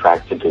people who are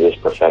attracted to this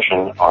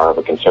profession are of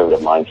a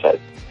conservative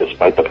mindset,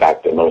 despite the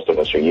fact that most of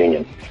us are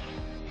union.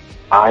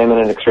 I am in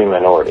an extreme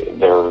minority.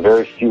 There are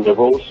very few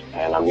liberals,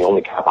 and I'm the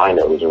only cop I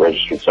know who's a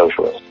registered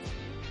socialist.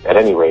 At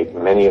any rate,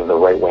 many of the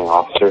right-wing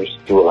officers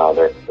do allow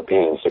their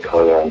opinions to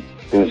color their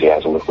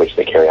enthusiasm with which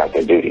they carry out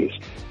their duties.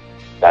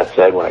 That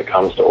said, when it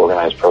comes to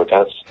organized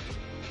protests,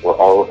 we're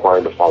all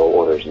required to follow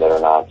orders that are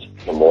not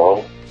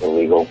immoral,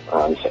 illegal,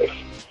 or unsafe.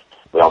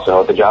 We also know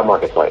what the job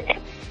market's like.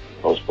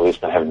 Most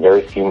policemen have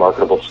very few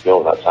marketable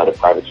skills outside of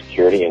private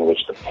security in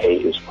which the pay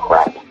is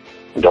crap.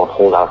 We don't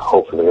hold out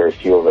hope for the very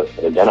few of us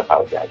that identify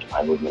with the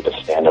Occupy movement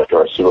to stand up to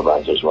our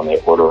supervisors when they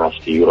order us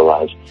to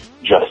utilize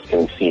just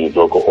conceived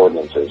local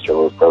ordinances to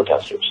remove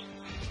protesters.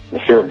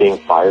 The fear of being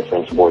fired for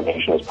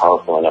insubordination is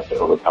powerful enough to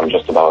overcome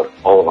just about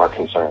all of our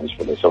concerns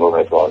for the civil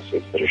rights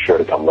lawsuits that are sure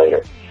to come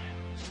later.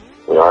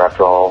 We are,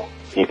 after all,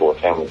 people with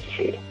families to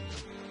feed.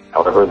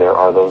 However, there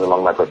are those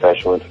among my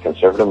profession with a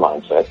conservative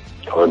mindset,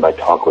 colored by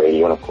talk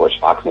radio and, of course,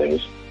 Fox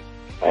News.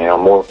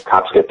 And more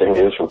cops get their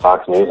news from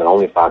Fox News and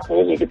only Fox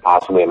News you could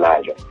possibly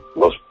imagine.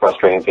 The most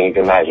frustrating thing you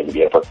can imagine to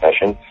be in a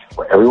profession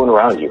where everyone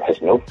around you has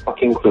no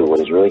fucking clue what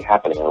is really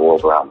happening in the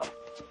world around them.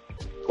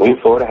 We in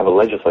Florida have a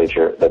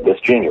legislature that this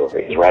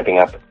January is wrapping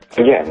up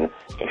again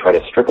to try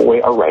to strip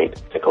away our right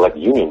to collect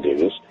union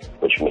dues,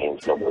 which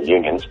means no more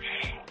unions,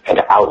 and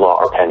to outlaw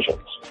our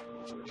pensions.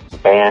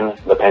 Ban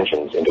the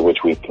pensions into which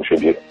we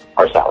contribute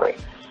our salary.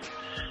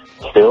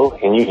 Still,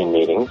 in union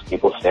meetings,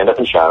 people stand up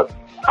and shout,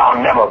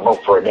 "I'll never vote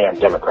for a damn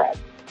Democrat."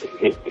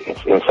 It's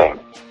insane.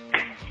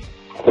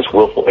 This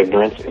willful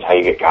ignorance is how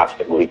you get cops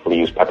that gleefully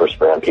use pepper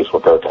spray on peaceful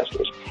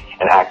protesters,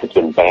 an act that's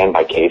been banned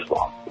by case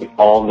law. We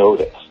all know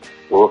this.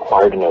 We're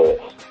required to know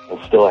this, and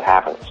still it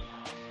happens.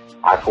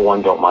 I, for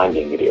one, don't mind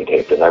being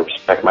videotaped, as I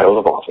respect my oath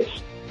of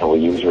office, and will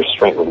use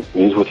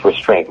with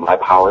restraint my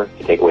power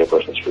to take away a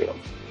person's freedom.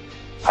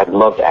 I'd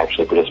love to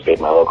actually participate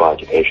in my local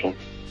occupation.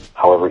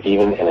 However,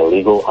 even an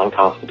illegal,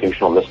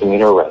 unconstitutional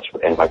misdemeanor arrest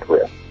would end my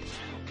career.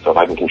 So if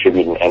I can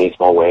contribute in any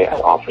small way,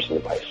 I'd offer some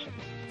advice.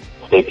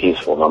 Stay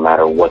peaceful no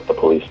matter what the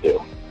police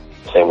do.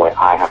 The same way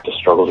I have to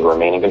struggle to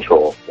remain in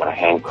control when a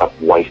handcuffed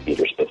wife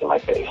beater spits in my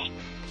face.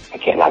 I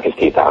can't knock his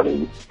teeth out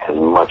as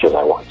much as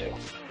I want to.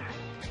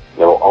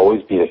 There will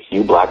always be the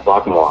few black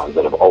bloc morons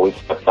that have always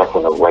stepped up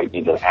when the right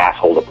needs an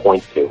asshole to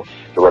point to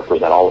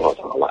represent all of us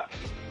on the left.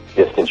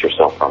 Distance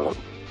yourself from them.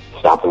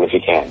 Stop them if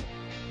you can.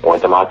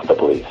 Point them out to the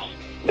police.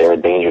 They're a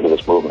danger to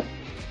this movement.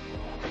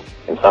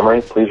 In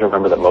summary, please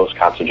remember that most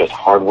cops are just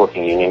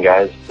hard-working union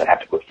guys that have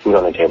to put food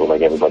on the table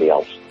like everybody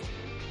else.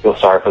 Feel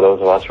sorry for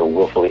those of us who are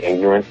willfully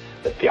ignorant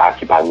that the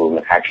Occupy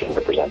movement actually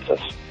represents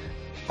us.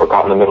 We're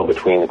caught in the middle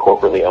between the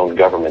corporately owned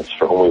governments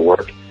for whom we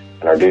work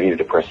and our duty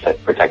to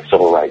protect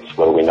civil rights,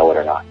 whether we know it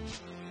or not.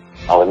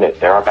 I'll admit,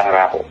 there are bad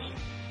apples,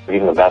 but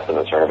even the best of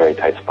us are in a very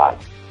tight spot.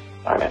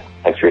 All right, man.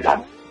 Thanks for your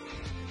time.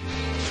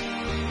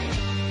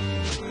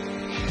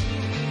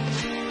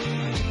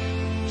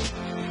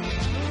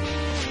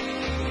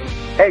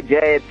 Hey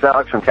Jay, it's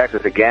Alex from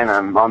Texas again.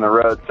 I'm on the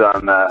road, so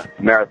I'm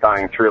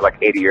marathoning through like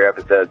 80 of your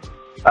episodes.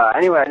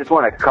 Anyway, I just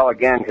want to call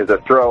again because a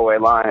throwaway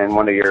line in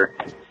one of your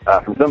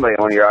from somebody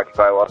in one of your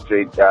Occupy Wall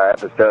Street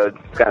episodes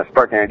kind of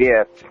sparked an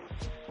idea.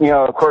 You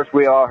know, of course,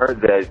 we all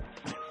heard the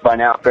by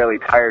now fairly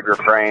tired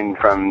refrain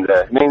from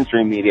the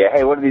mainstream media.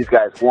 Hey, what do these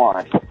guys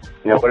want?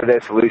 You know, what are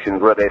their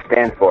solutions? What do they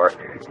stand for?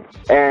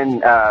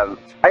 And I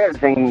got to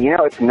thinking, you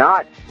know, it's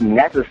not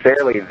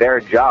necessarily their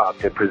job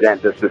to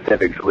present the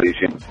specific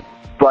solution.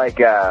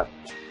 Like,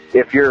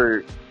 if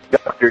your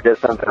doctor does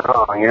something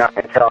wrong, you're not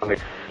going to tell them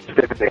it's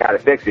specifically how to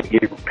fix it.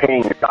 You're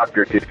paying your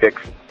doctor to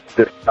fix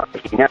the stuff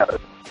that he knows.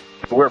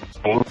 We're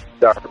paying,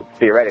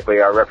 theoretically,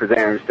 our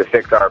representatives to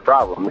fix our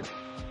problems.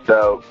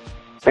 So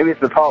maybe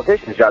it's the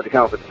politician's job to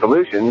come up with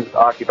solutions.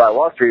 Occupy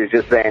Wall Street is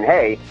just saying,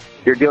 hey,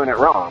 you're doing it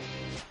wrong.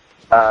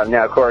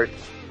 Now, of course,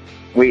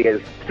 we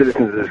as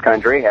citizens of this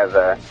country have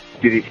a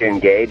duty to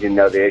engage and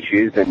know the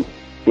issues and,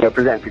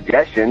 present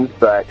suggestions.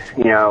 But,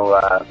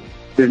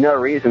 there's no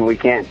reason we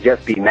can't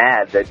just be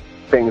mad that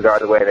things are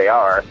the way they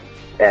are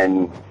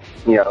and,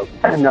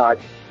 not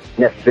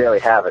necessarily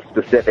have a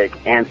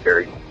specific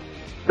answer.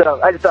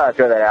 So I just thought I'd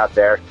throw that out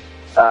there.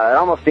 It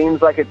almost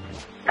seems like it's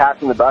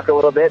passing the buck a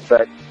little bit,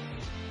 but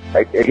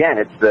again,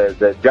 it's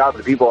the job of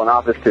the people in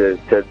office to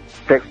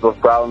fix those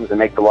problems and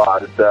make the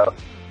laws. So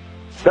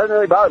it doesn't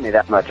really bother me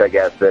that much, I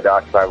guess, that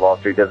Occupy Wall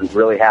Street doesn't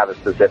really have a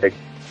specific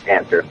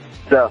answer.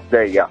 So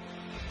there you go.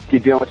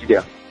 Keep doing what you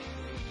do.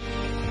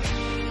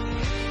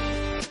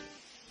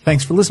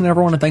 Thanks for listening,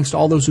 everyone, and thanks to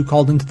all those who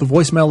called into the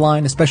voicemail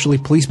line, especially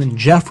policeman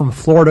Jeff from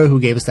Florida, who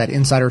gave us that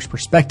insider's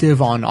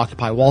perspective on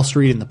Occupy Wall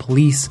Street and the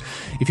police.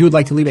 If you would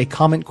like to leave a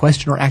comment,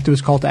 question, or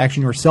activist call to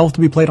action yourself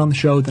to be played on the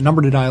show, the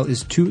number to dial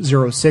is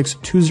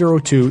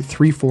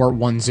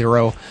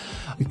 206-202-3410.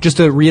 Just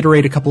to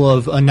reiterate a couple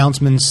of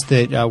announcements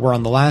that were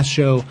on the last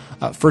show.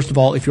 First of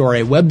all, if you are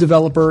a web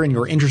developer and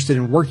you're interested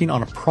in working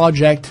on a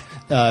project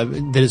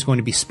that is going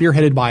to be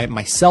spearheaded by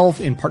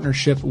myself in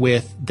partnership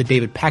with the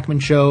David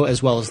Pakman Show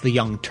as well as the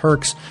Young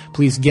Turks,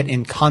 please get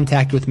in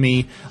contact with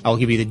me. I'll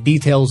give you the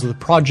details of the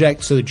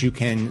project so that you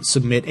can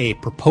submit a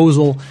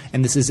proposal,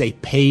 and this is a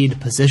paid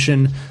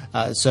position.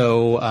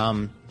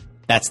 So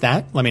that's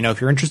that. Let me know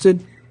if you're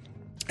interested.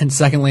 And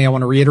secondly, I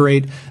want to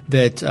reiterate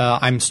that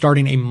I'm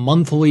starting a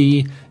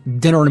monthly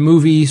dinner and a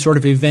movie sort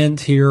of event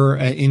here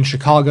in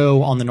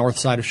Chicago, on the north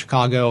side of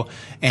Chicago,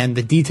 and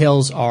the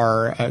details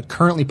are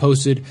currently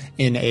posted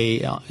in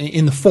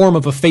the form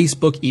of a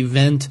Facebook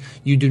event.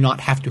 You do not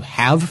have to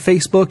have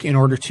Facebook in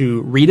order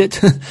to read it,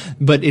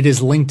 but it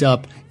is linked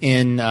up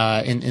in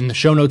the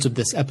show notes of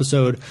this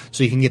episode,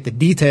 so you can get the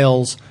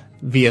details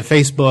via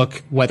Facebook,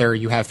 whether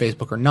you have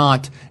Facebook or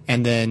not,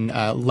 and then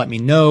let me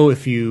know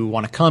if you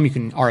want to come. You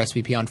can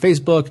RSVP on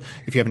Facebook.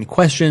 If you have any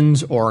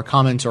questions or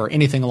comments or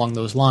anything along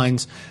those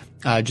lines,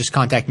 just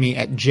contact me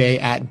at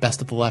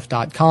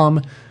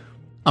j@bestoftheleft.com.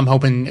 I'm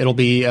hoping it'll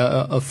be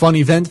a fun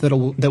event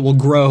that will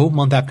grow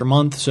month after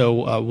month,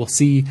 so we'll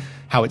see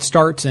how it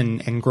starts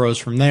and grows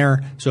from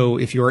there. So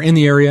if you're in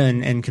the area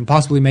and can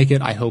possibly make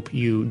it, I hope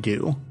you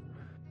do.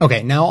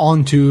 Okay, now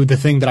on to the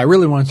thing that I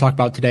really want to talk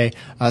about today.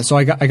 So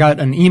I got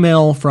an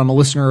email from a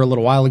listener a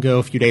little while ago,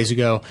 a few days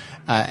ago,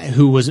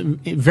 who was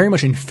very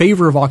much in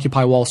favor of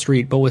Occupy Wall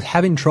Street, but was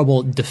having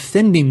trouble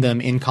defending them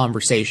in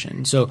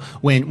conversation. So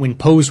when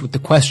posed with the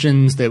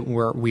questions that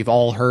we've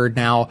all heard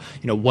now,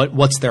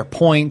 what's their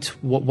point?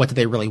 What do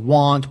they really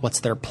want? What's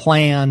their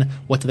plan?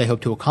 What do they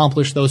hope to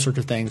accomplish? Those sorts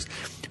of things.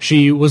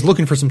 She was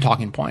looking for some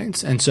talking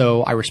points, and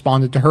so I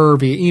responded to her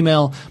via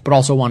email, but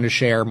also wanted to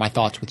share my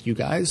thoughts with you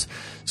guys.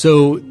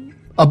 So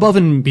above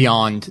and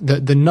beyond,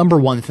 the number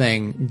one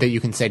thing that you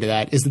can say to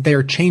that is that they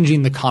are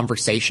changing the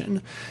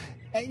conversation.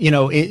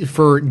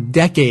 For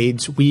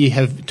decades, we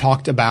have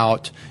talked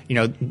about,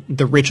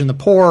 the rich and the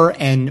poor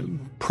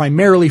and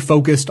primarily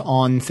focused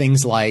on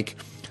things like,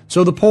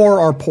 so the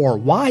poor are poor.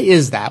 Why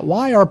is that?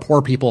 Why are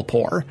poor people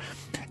poor?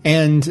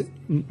 And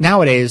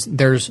nowadays,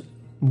 there's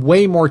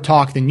way more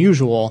talk than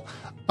usual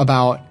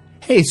about,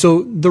 hey,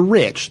 so the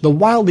rich, the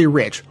wildly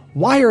rich,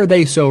 why are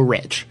they so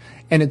rich?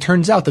 And it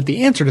turns out that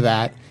the answer to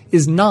that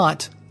is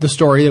not the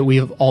story that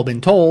we've all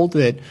been told,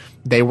 that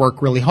they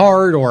work really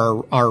hard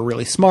or are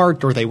really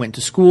smart or they went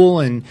to school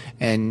and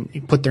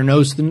put their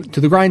nose to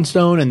the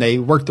grindstone and they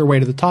worked their way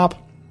to the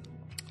top.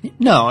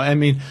 No, I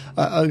mean,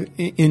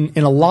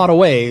 in a lot of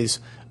ways,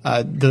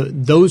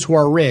 those who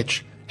are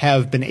rich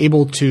have been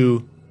able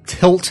to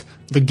tilt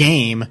the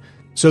game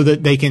so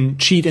that they can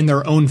cheat in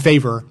their own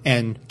favor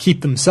and keep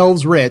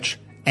themselves rich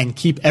and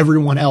keep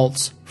everyone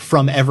else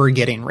from ever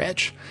getting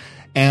rich.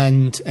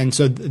 And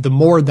so the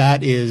more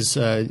that is,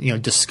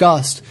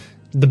 discussed,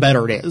 the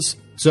better it is.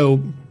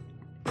 So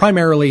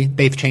primarily,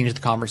 they've changed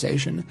the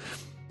conversation.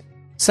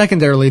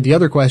 Secondarily, the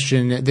other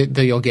question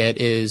that you'll get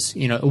is,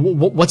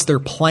 what's their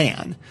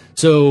plan?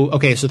 So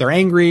they're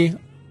angry.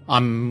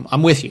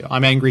 I'm with you.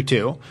 I'm angry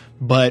too.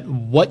 But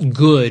what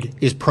good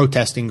is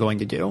protesting going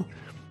to do?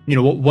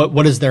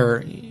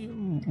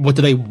 What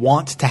do they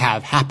want to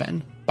have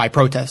happen by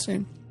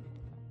protesting?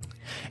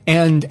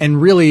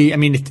 And really, I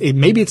mean,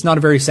 maybe it's not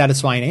a very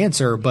satisfying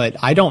answer, but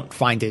I don't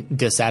find it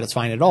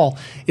dissatisfying at all.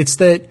 It's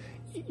that,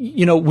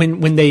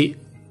 when they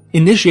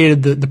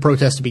initiated the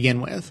protest to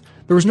begin with,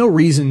 there was no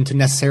reason to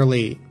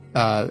necessarily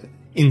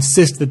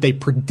insist that they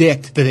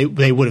predict that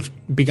they would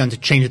have begun to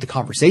change the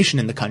conversation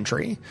in the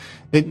country.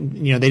 They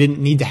didn't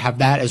need to have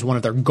that as one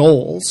of their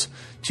goals.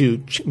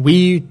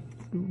 We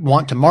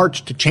want to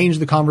march to change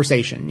the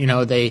conversation.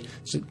 They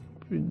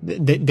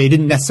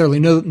didn't necessarily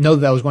know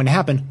that was going to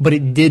happen, but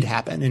it did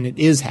happen, and it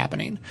is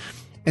happening.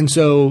 And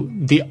so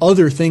the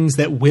other things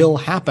that will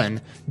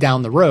happen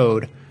down the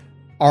road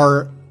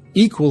are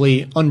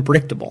equally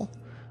unpredictable.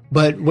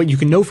 But what you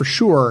can know for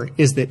sure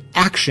is that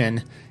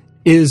action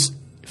is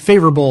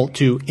favorable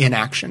to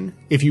inaction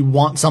if you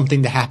want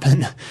something to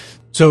happen.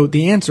 So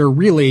the answer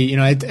really,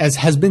 as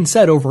has been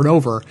said over and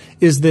over,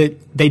 is that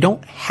they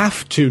don't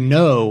have to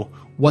know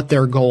what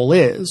their goal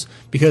is,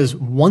 because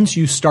once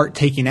you start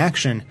taking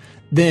action,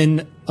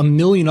 then a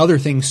million other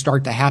things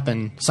start to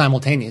happen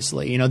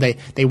simultaneously.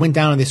 They went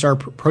down and they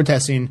started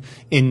protesting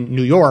in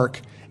New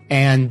York,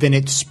 and then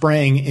it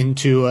sprang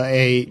into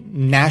a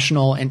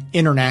national and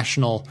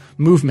international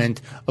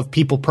movement of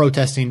people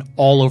protesting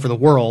all over the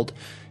world,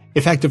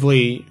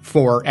 effectively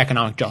for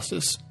economic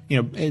justice.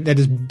 That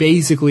is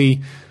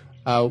basically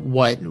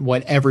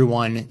what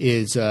everyone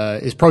is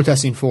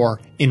protesting for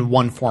in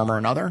one form or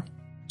another.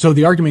 So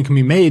the argument can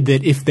be made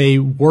that if they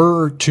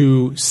were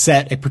to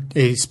set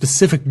a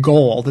specific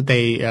goal that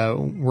they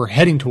were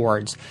heading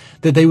towards,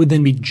 that they would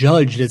then be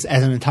judged as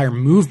an entire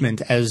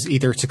movement as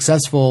either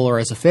successful or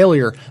as a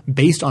failure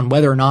based on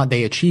whether or not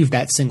they achieved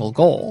that single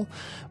goal.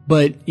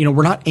 But,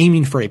 we're not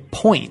aiming for a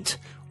point.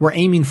 We're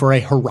aiming for a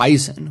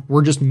horizon.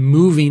 We're just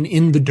moving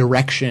in the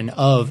direction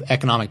of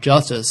economic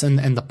justice.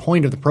 And the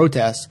point of the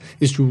protest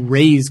is to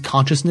raise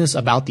consciousness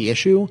about the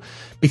issue,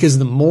 because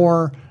the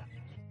more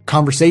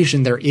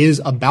conversation there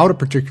is about a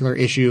particular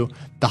issue,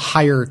 the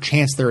higher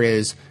chance there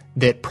is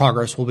that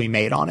progress will be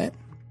made on it.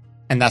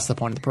 And that's the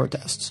point of the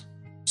protests.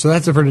 So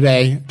that's it for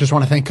today. Just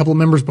want to thank a couple of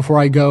members before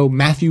I go.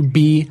 Matthew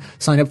B.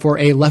 signed up for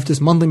a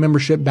Leftist monthly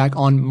membership back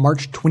on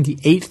March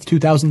 28th,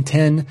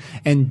 2010.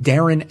 And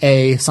Darren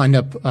A. signed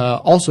up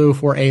also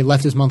for a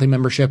Leftist monthly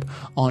membership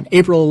on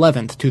April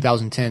 11th,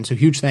 2010. So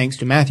huge thanks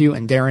to Matthew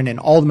and Darren and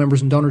all the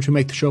members and donors who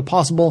make the show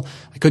possible.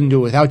 I couldn't do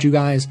it without you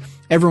guys.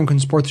 Everyone can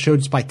support the show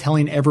just by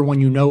telling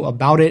everyone you know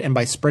about it and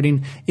by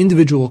spreading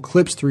individual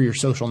clips through your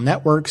social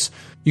networks.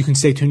 You can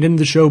stay tuned into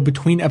the show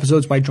between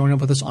episodes by joining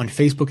up with us on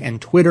Facebook and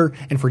Twitter.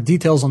 And for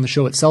details on the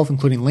show itself,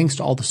 including links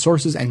to all the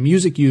sources and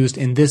music used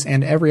in this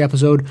and every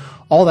episode,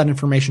 all that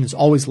information is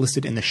always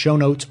listed in the show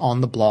notes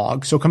on the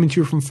blog. So coming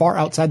to you from far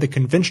outside the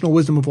conventional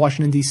wisdom of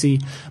Washington, D.C.,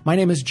 my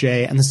name is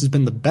Jay, and this has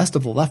been the Best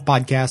of the Left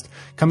podcast,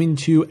 coming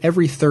to you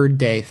every third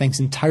day,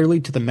 thanks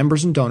entirely to the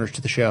members and donors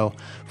to the show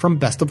from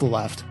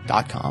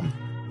bestoftheleft.com.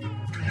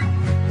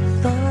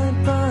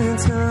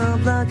 Now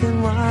black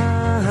and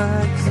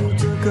white, you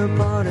took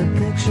apart a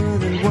picture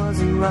that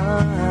wasn't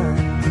right.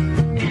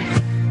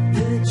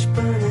 Pitch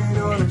burning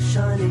on a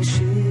shiny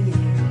sheet,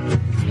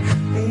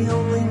 the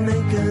only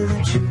maker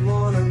that you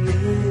wanna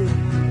meet.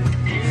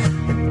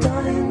 A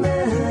dying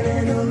man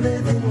in a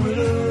living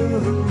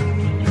room,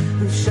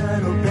 whose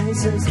shadow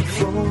paces the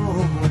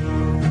floor.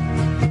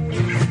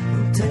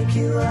 Will take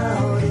you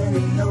out in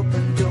the open